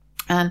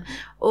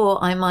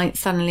 Or I might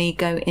suddenly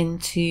go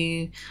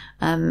into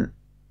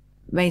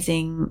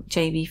raising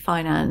JV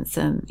finance,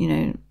 you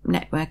know,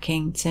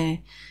 networking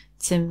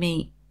to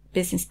meet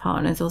business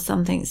partners or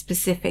something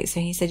specific.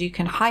 So he said you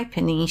can hyper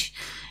niche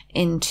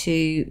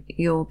into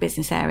your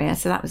business area.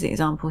 So that was the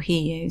example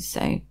he used.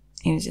 So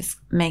he was just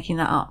making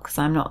that up because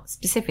I'm not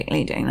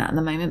specifically doing that at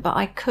the moment, but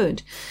I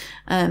could,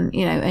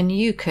 you know, and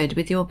you could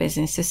with your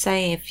business. So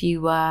say if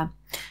you were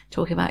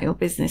talking about your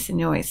business and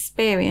your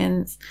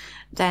experience,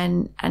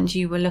 then, and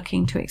you were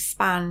looking to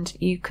expand,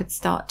 you could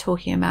start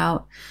talking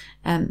about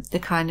the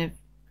kind of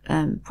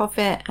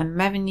profit and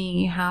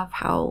revenue you have,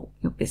 how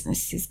your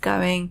business is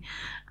going,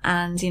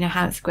 and, you know,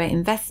 how it's a great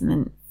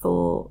investment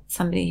for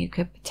somebody who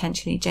could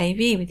potentially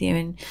JV with you.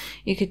 And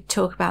you could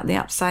talk about the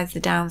upsides,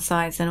 the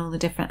downsides, and all the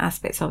different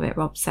aspects of it,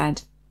 Rob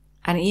said.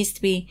 And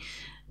it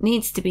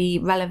needs to be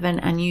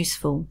relevant and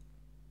useful.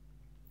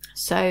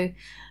 So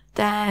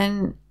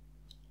then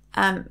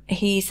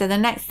he said the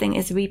next thing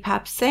is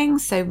repurposing.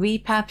 So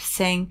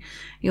repurposing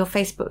your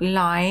Facebook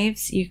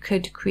lives, you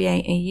could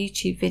create a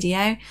YouTube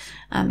video.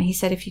 He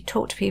said if you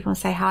talk to people and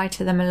say hi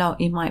to them a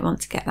lot, you might want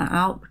to get that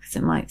out because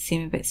it might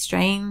seem a bit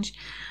strange.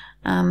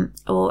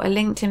 Or a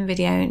LinkedIn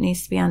video, it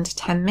needs to be under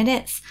 10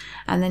 minutes.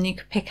 And then you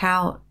could pick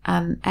out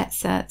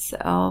excerpts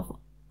of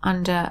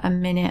under a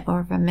minute or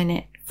of a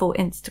minute for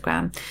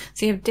Instagram.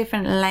 So you have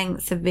different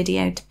lengths of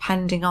video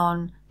depending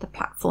on the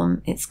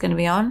platform it's going to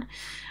be on.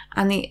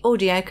 And the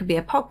audio could be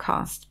a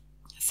podcast.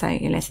 So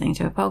you're listening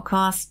to a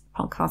podcast.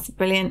 Podcasts are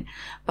brilliant.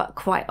 But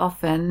quite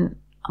often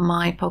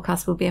my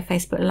podcast will be a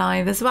Facebook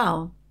Live as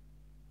well.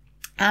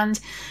 And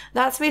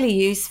that's really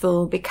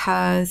useful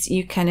because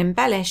you can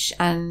embellish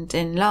and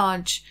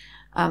enlarge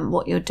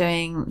what you're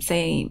doing.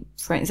 Say,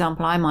 for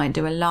example, I might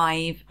do a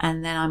live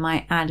and then I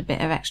might add a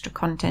bit of extra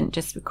content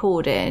just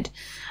recorded.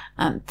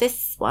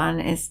 This one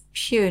is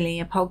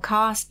purely a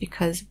podcast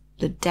because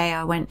the day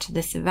I went to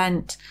this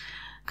event,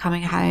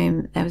 coming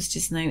home, there was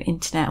just no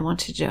internet. I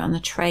wanted to do it on the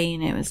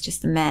train. It was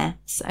just a mess.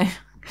 So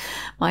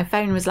my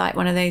phone was like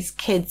one of those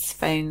kids'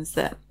 phones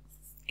that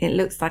it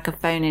looks like a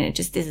phone and it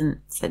just isn't,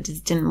 so it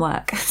just didn't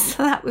work.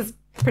 So that was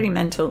pretty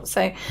mental.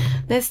 So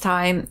this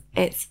time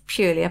it's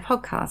purely a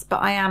podcast,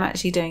 but I am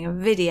actually doing a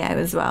video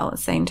as well at the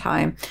same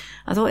time.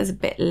 I thought it was a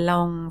bit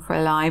long for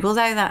a live,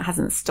 although that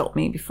hasn't stopped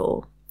me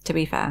before, to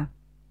be fair.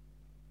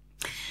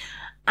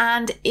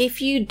 And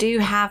if you do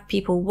have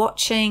people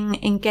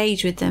watching,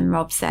 engage with them,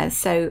 Rob says.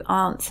 So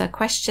answer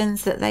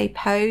questions that they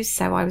pose.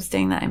 So I was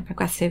doing that in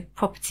Progressive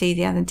Property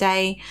the other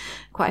day.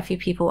 Quite a few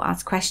people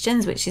ask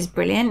questions, which is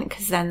brilliant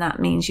because then that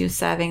means you're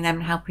serving them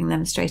and helping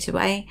them straight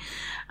away.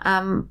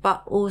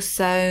 But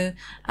also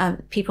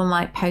people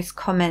might post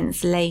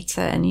comments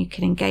later and you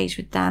can engage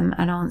with them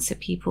and answer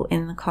people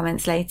in the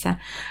comments later.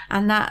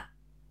 And that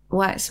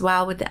works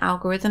well with the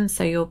algorithm,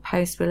 so your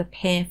post will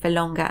appear for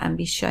longer and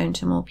be shown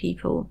to more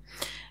people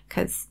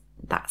because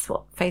that's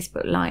what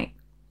Facebook like.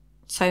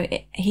 So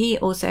he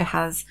also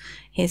has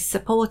his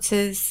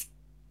supporters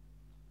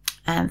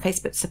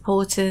Facebook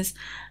supporters,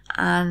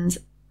 and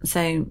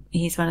so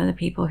he's one of the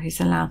people who's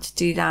allowed to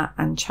do that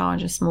and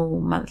charge a small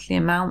monthly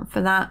amount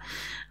for that.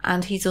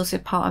 And he's also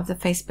part of the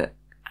Facebook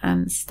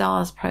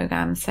stars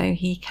program, so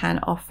he can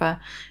offer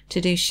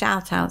to do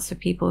shout outs for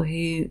people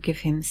who give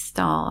him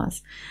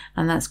stars,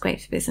 and that's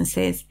great for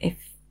businesses. If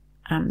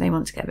they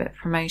want to get a bit of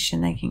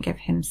promotion, they can give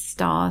him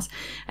stars,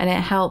 and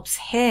it helps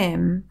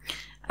him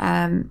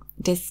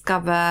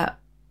discover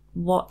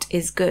what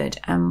is good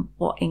and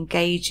what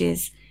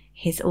engages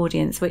his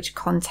audience, which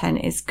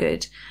content is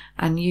good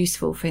and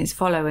useful for his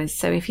followers.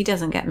 So if he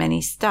doesn't get many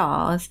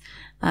stars,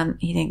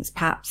 he thinks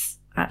perhaps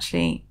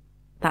actually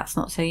that's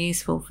not so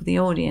useful for the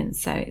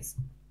audience. So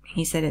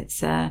he said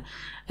it's a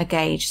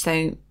gauge.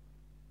 So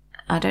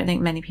I don't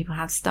think many people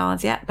have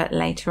stars yet, but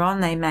later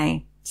on they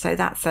may. So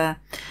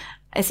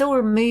it's all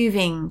a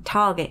moving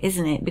target,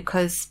 isn't it?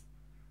 Because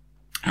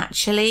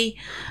actually,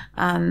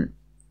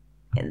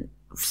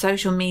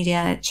 social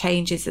media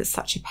changes at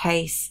such a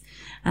pace,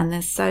 and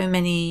there's so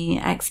many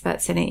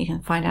experts in it. You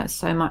can find out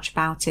so much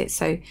about it.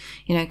 So,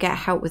 get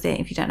help with it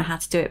if you don't know how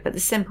to do it. But the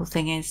simple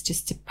thing is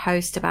just to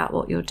post about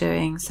what you're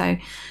doing. So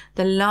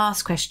the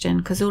last question,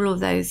 because all of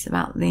those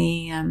about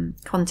the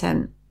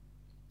content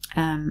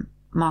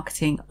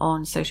marketing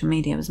on social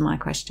media was my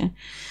question.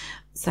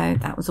 So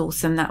that was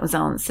awesome. That was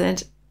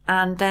answered.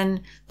 And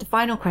then the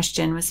final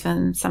question was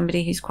from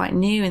somebody who's quite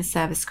new in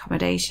service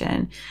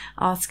accommodation,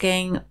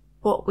 asking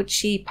what would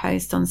she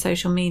post on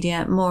social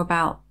media more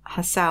about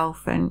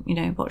herself and,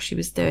 what she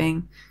was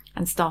doing,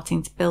 and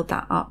starting to build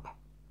that up.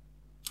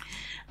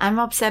 And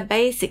Rob said,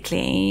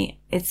 basically,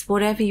 it's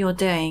whatever you're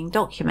doing,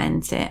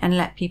 document it and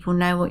let people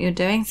know what you're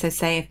doing. So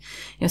say if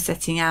you're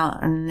setting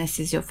out and this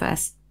is your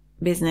first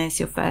business,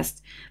 your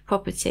first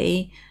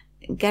property,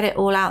 get it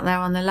all out there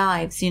on the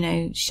lives,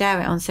 share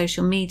it on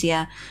social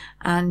media.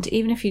 And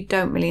even if you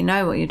don't really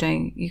know what you're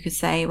doing, you could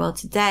say, well,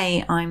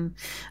 today I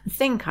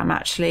think I'm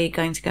actually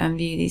going to go and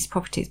view these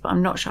properties, but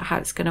I'm not sure how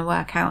it's going to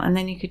work out. And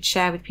then you could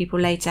share with people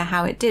later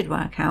how it did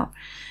work out.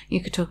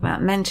 You could talk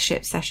about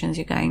mentorship sessions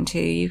you're going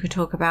to. You could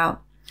talk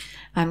about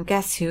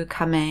guests who are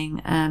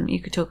coming. You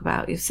could talk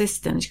about your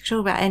systems. You could talk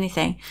about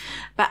anything.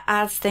 But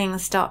as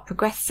things start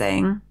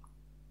progressing,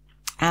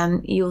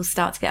 you'll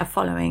start to get a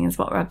following, is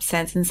what Rob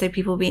said. And so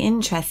people will be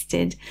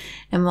interested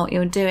in what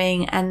you're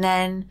doing, and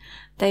then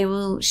they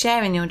will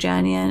share in your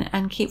journey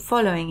and keep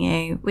following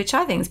you, which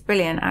I think is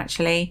brilliant,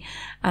 actually.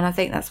 And I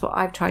think that's what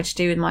I've tried to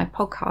do with my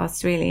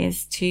podcast, really,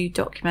 is to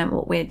document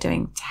what we're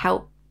doing to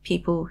help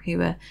people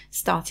who are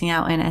starting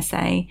out in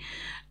SA.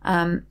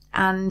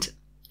 And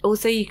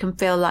also you can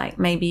feel like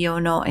maybe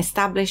you're not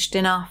established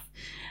enough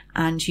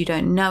and you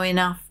don't know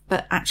enough,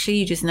 but actually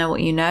you just know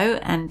what you know.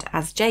 And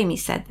as Jamie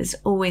said, there's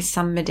always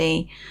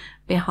somebody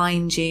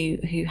behind you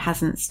who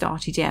hasn't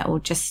started yet, or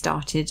just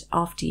started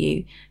after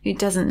you, who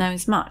doesn't know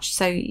as much.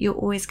 So you're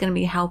always going to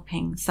be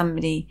helping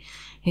somebody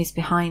who's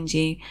behind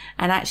you.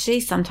 And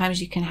actually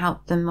sometimes you can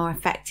help them more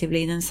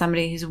effectively than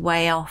somebody who's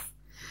way off,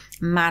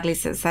 madly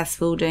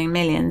successful, doing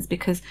millions,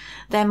 because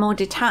they're more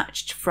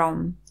detached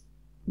from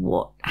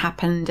what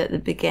happened at the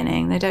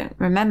beginning. They don't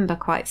remember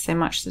quite so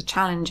much the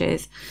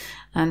challenges.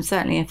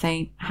 Certainly if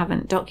they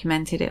haven't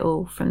documented it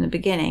all from the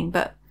beginning.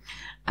 But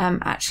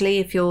actually,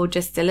 if you're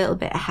just a little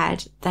bit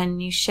ahead, then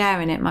you share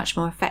in it much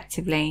more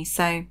effectively.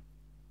 So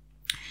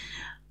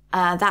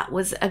that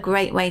was a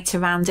great way to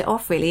round it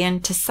off, really.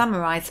 And to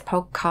summarize the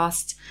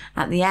podcast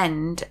at the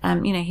end,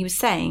 he was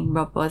saying,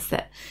 Rob was,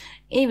 that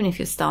even if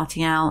you're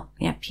starting out,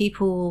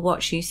 people will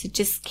watch you. So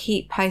just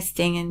keep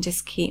posting and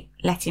just keep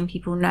letting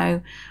people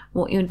know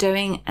what you're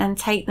doing and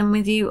take them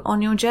with you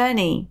on your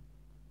journey.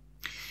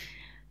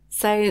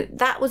 So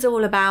that was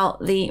all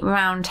about the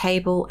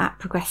roundtable at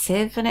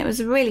Progressive, and it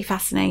was really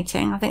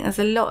fascinating. I think there's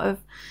a lot of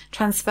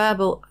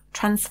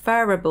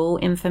transferable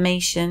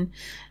information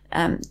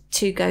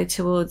to go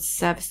towards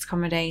service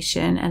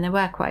accommodation, and there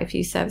were quite a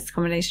few service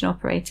accommodation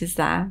operators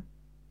there.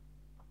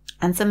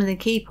 And some of the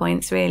key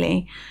points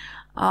really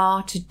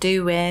are to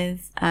do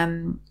with,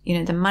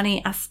 the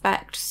money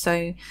aspect.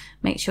 So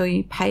make sure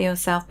you pay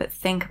yourself, but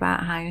think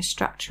about how you're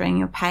structuring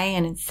your pay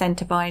and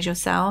incentivize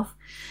yourself.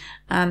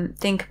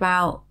 Think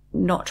about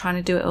not trying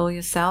to do it all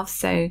yourself.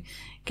 So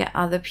get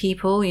other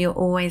people. You're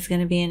always going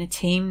to be in a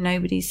team.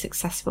 Nobody's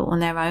successful on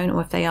their own,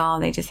 or if they are,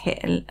 they just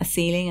hit a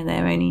ceiling and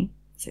they're only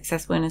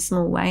successful in a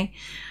small way.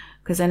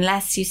 Because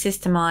unless you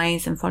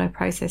systemize and follow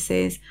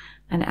processes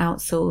and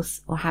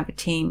outsource or have a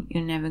team,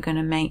 you're never going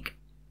to make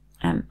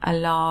a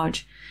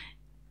large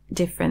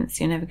difference.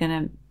 You're never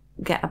going to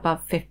get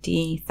above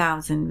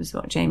 50,000 was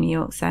what Jamie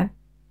York said.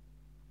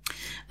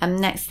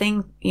 Next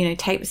thing,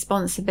 take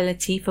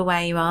responsibility for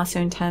where you are. So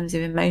in terms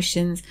of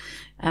emotions,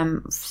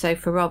 so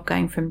for Rob,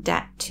 going from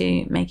debt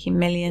to making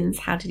millions,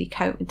 how did he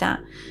cope with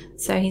that?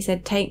 So he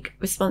said, take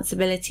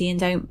responsibility and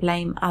don't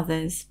blame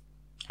others,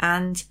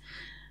 and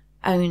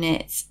own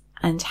it,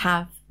 and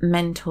have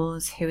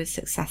mentors who are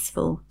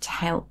successful to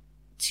help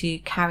to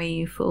carry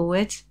you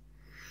forward.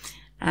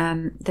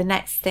 The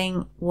next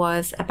thing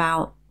was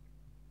about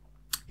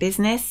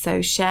business.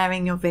 So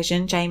sharing your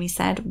vision, Jamie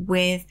said,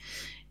 with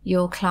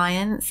your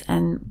clients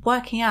and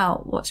working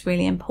out what's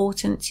really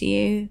important to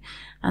you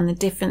and the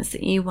difference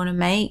that you want to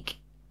make.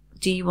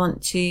 Do you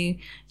want to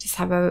just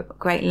have a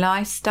great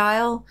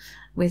lifestyle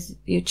with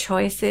your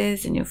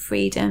choices and your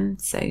freedom,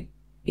 so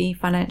be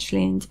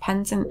financially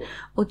independent?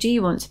 Or do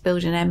you want to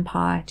build an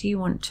empire? Do you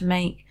want to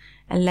make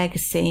a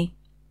legacy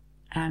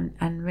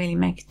and really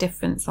make a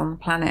difference on the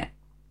planet?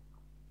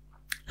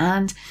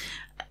 And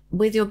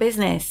with your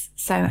business,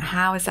 so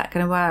how is that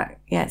going to work?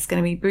 Yeah, it's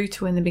going to be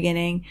brutal in the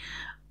beginning,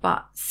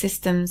 but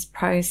systems,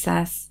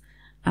 process,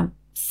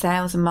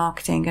 sales and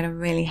marketing are going to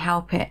really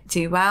help it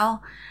do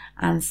well.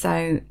 And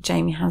so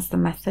Jamie has the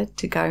method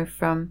to go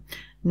from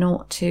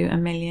 0 to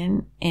 1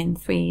 million in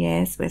 3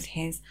 years with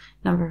his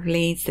number of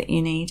leads that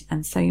you need.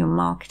 And so your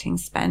marketing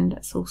spend,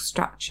 it's all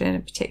structured in a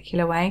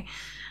particular way.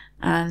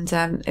 And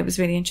it was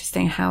really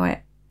interesting how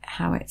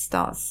it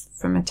starts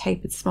from a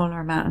tapered smaller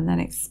amount and then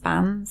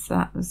expands. So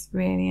that was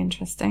really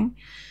interesting.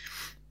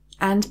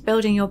 And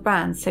building your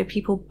brand, so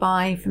people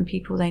buy from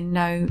people they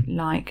know,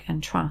 like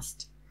and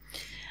trust.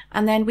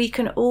 And then we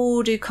can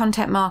all do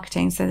content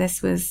marketing. So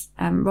this was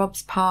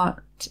Rob's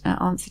part,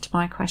 answer to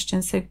my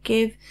question. So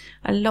give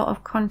a lot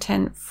of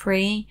content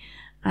free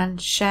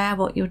and share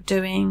what you're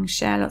doing.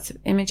 Share lots of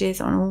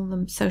images on all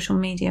the social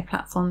media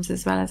platforms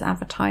as well as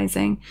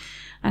advertising,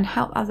 and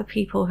help other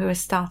people who are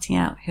starting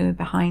out, who are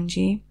behind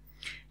you.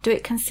 Do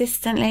it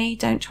consistently.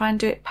 Don't try and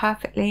do it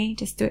perfectly.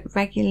 Just do it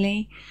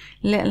regularly,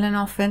 little and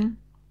often.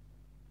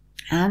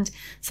 And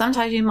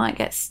sometimes you might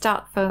get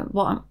stuck for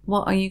what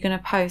are you going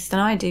to post?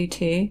 And I do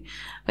too.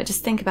 But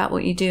just think about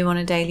what you do on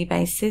a daily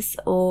basis,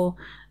 or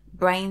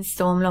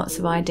brainstorm lots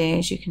of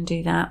ideas. You can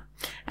do that.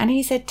 And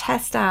he said,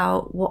 test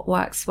out what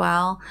works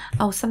well.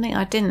 Oh, something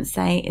I didn't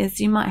say is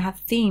you might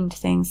have themed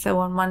things. So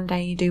on one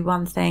day you do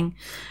one thing.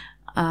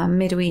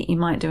 Midweek you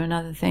might do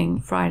another thing.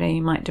 Friday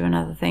you might do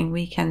another thing.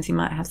 Weekends you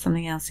might have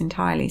something else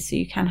entirely. So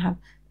you can have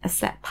a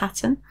set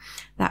pattern.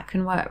 That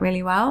can work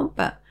really well,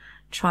 but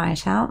try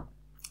it out.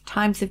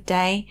 Times of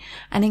day,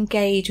 and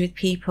engage with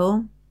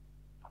people,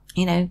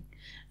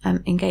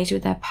 engage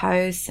with their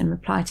posts and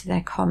reply to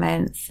their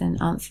comments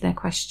and answer their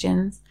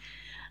questions.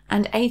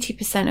 And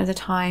 80% of the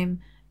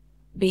time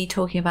be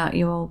talking about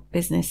your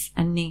business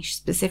and niche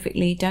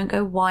specifically. Don't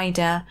go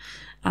wider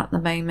at the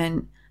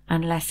moment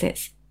unless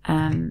it's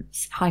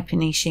hyper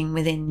niching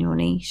within your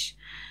niche.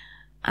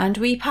 And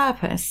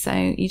repurpose, so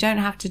you don't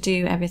have to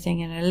do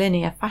everything in a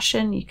linear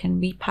fashion. You can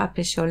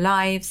repurpose your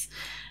lives.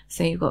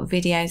 So you've got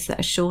videos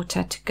that are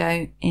shorter to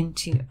go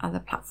into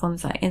other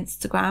platforms like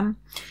Instagram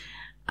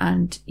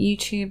and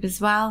YouTube as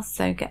well.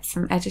 So get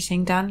some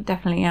editing done.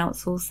 Definitely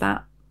outsource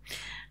that.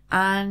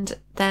 And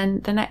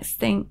then the next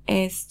thing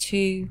is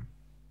to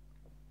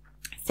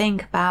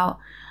think about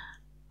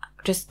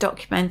just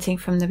documenting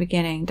from the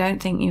beginning. Don't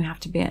think you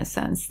have to be at a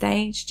certain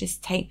stage.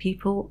 Just take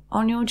people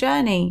on your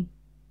journey.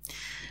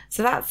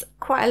 So that's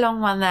quite a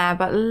long one there,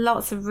 but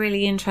lots of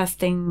really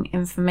interesting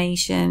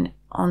information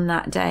on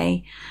that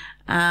day.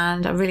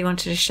 And I really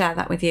wanted to share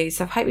that with you.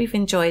 So I hope you've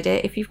enjoyed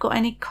it. If you've got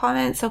any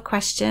comments or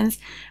questions,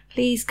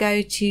 please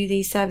go to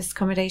the Service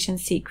Accommodation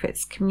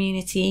Secrets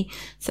community.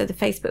 So the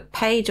Facebook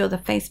page or the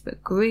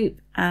Facebook group,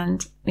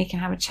 and we can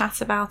have a chat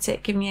about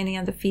it. Give me any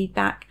other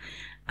feedback.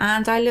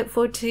 And I look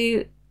forward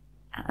to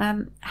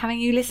having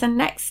you listen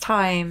next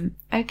time.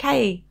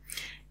 Okay.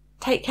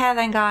 Take care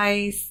then,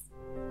 guys.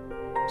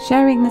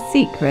 Sharing the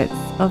secrets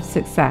of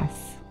success.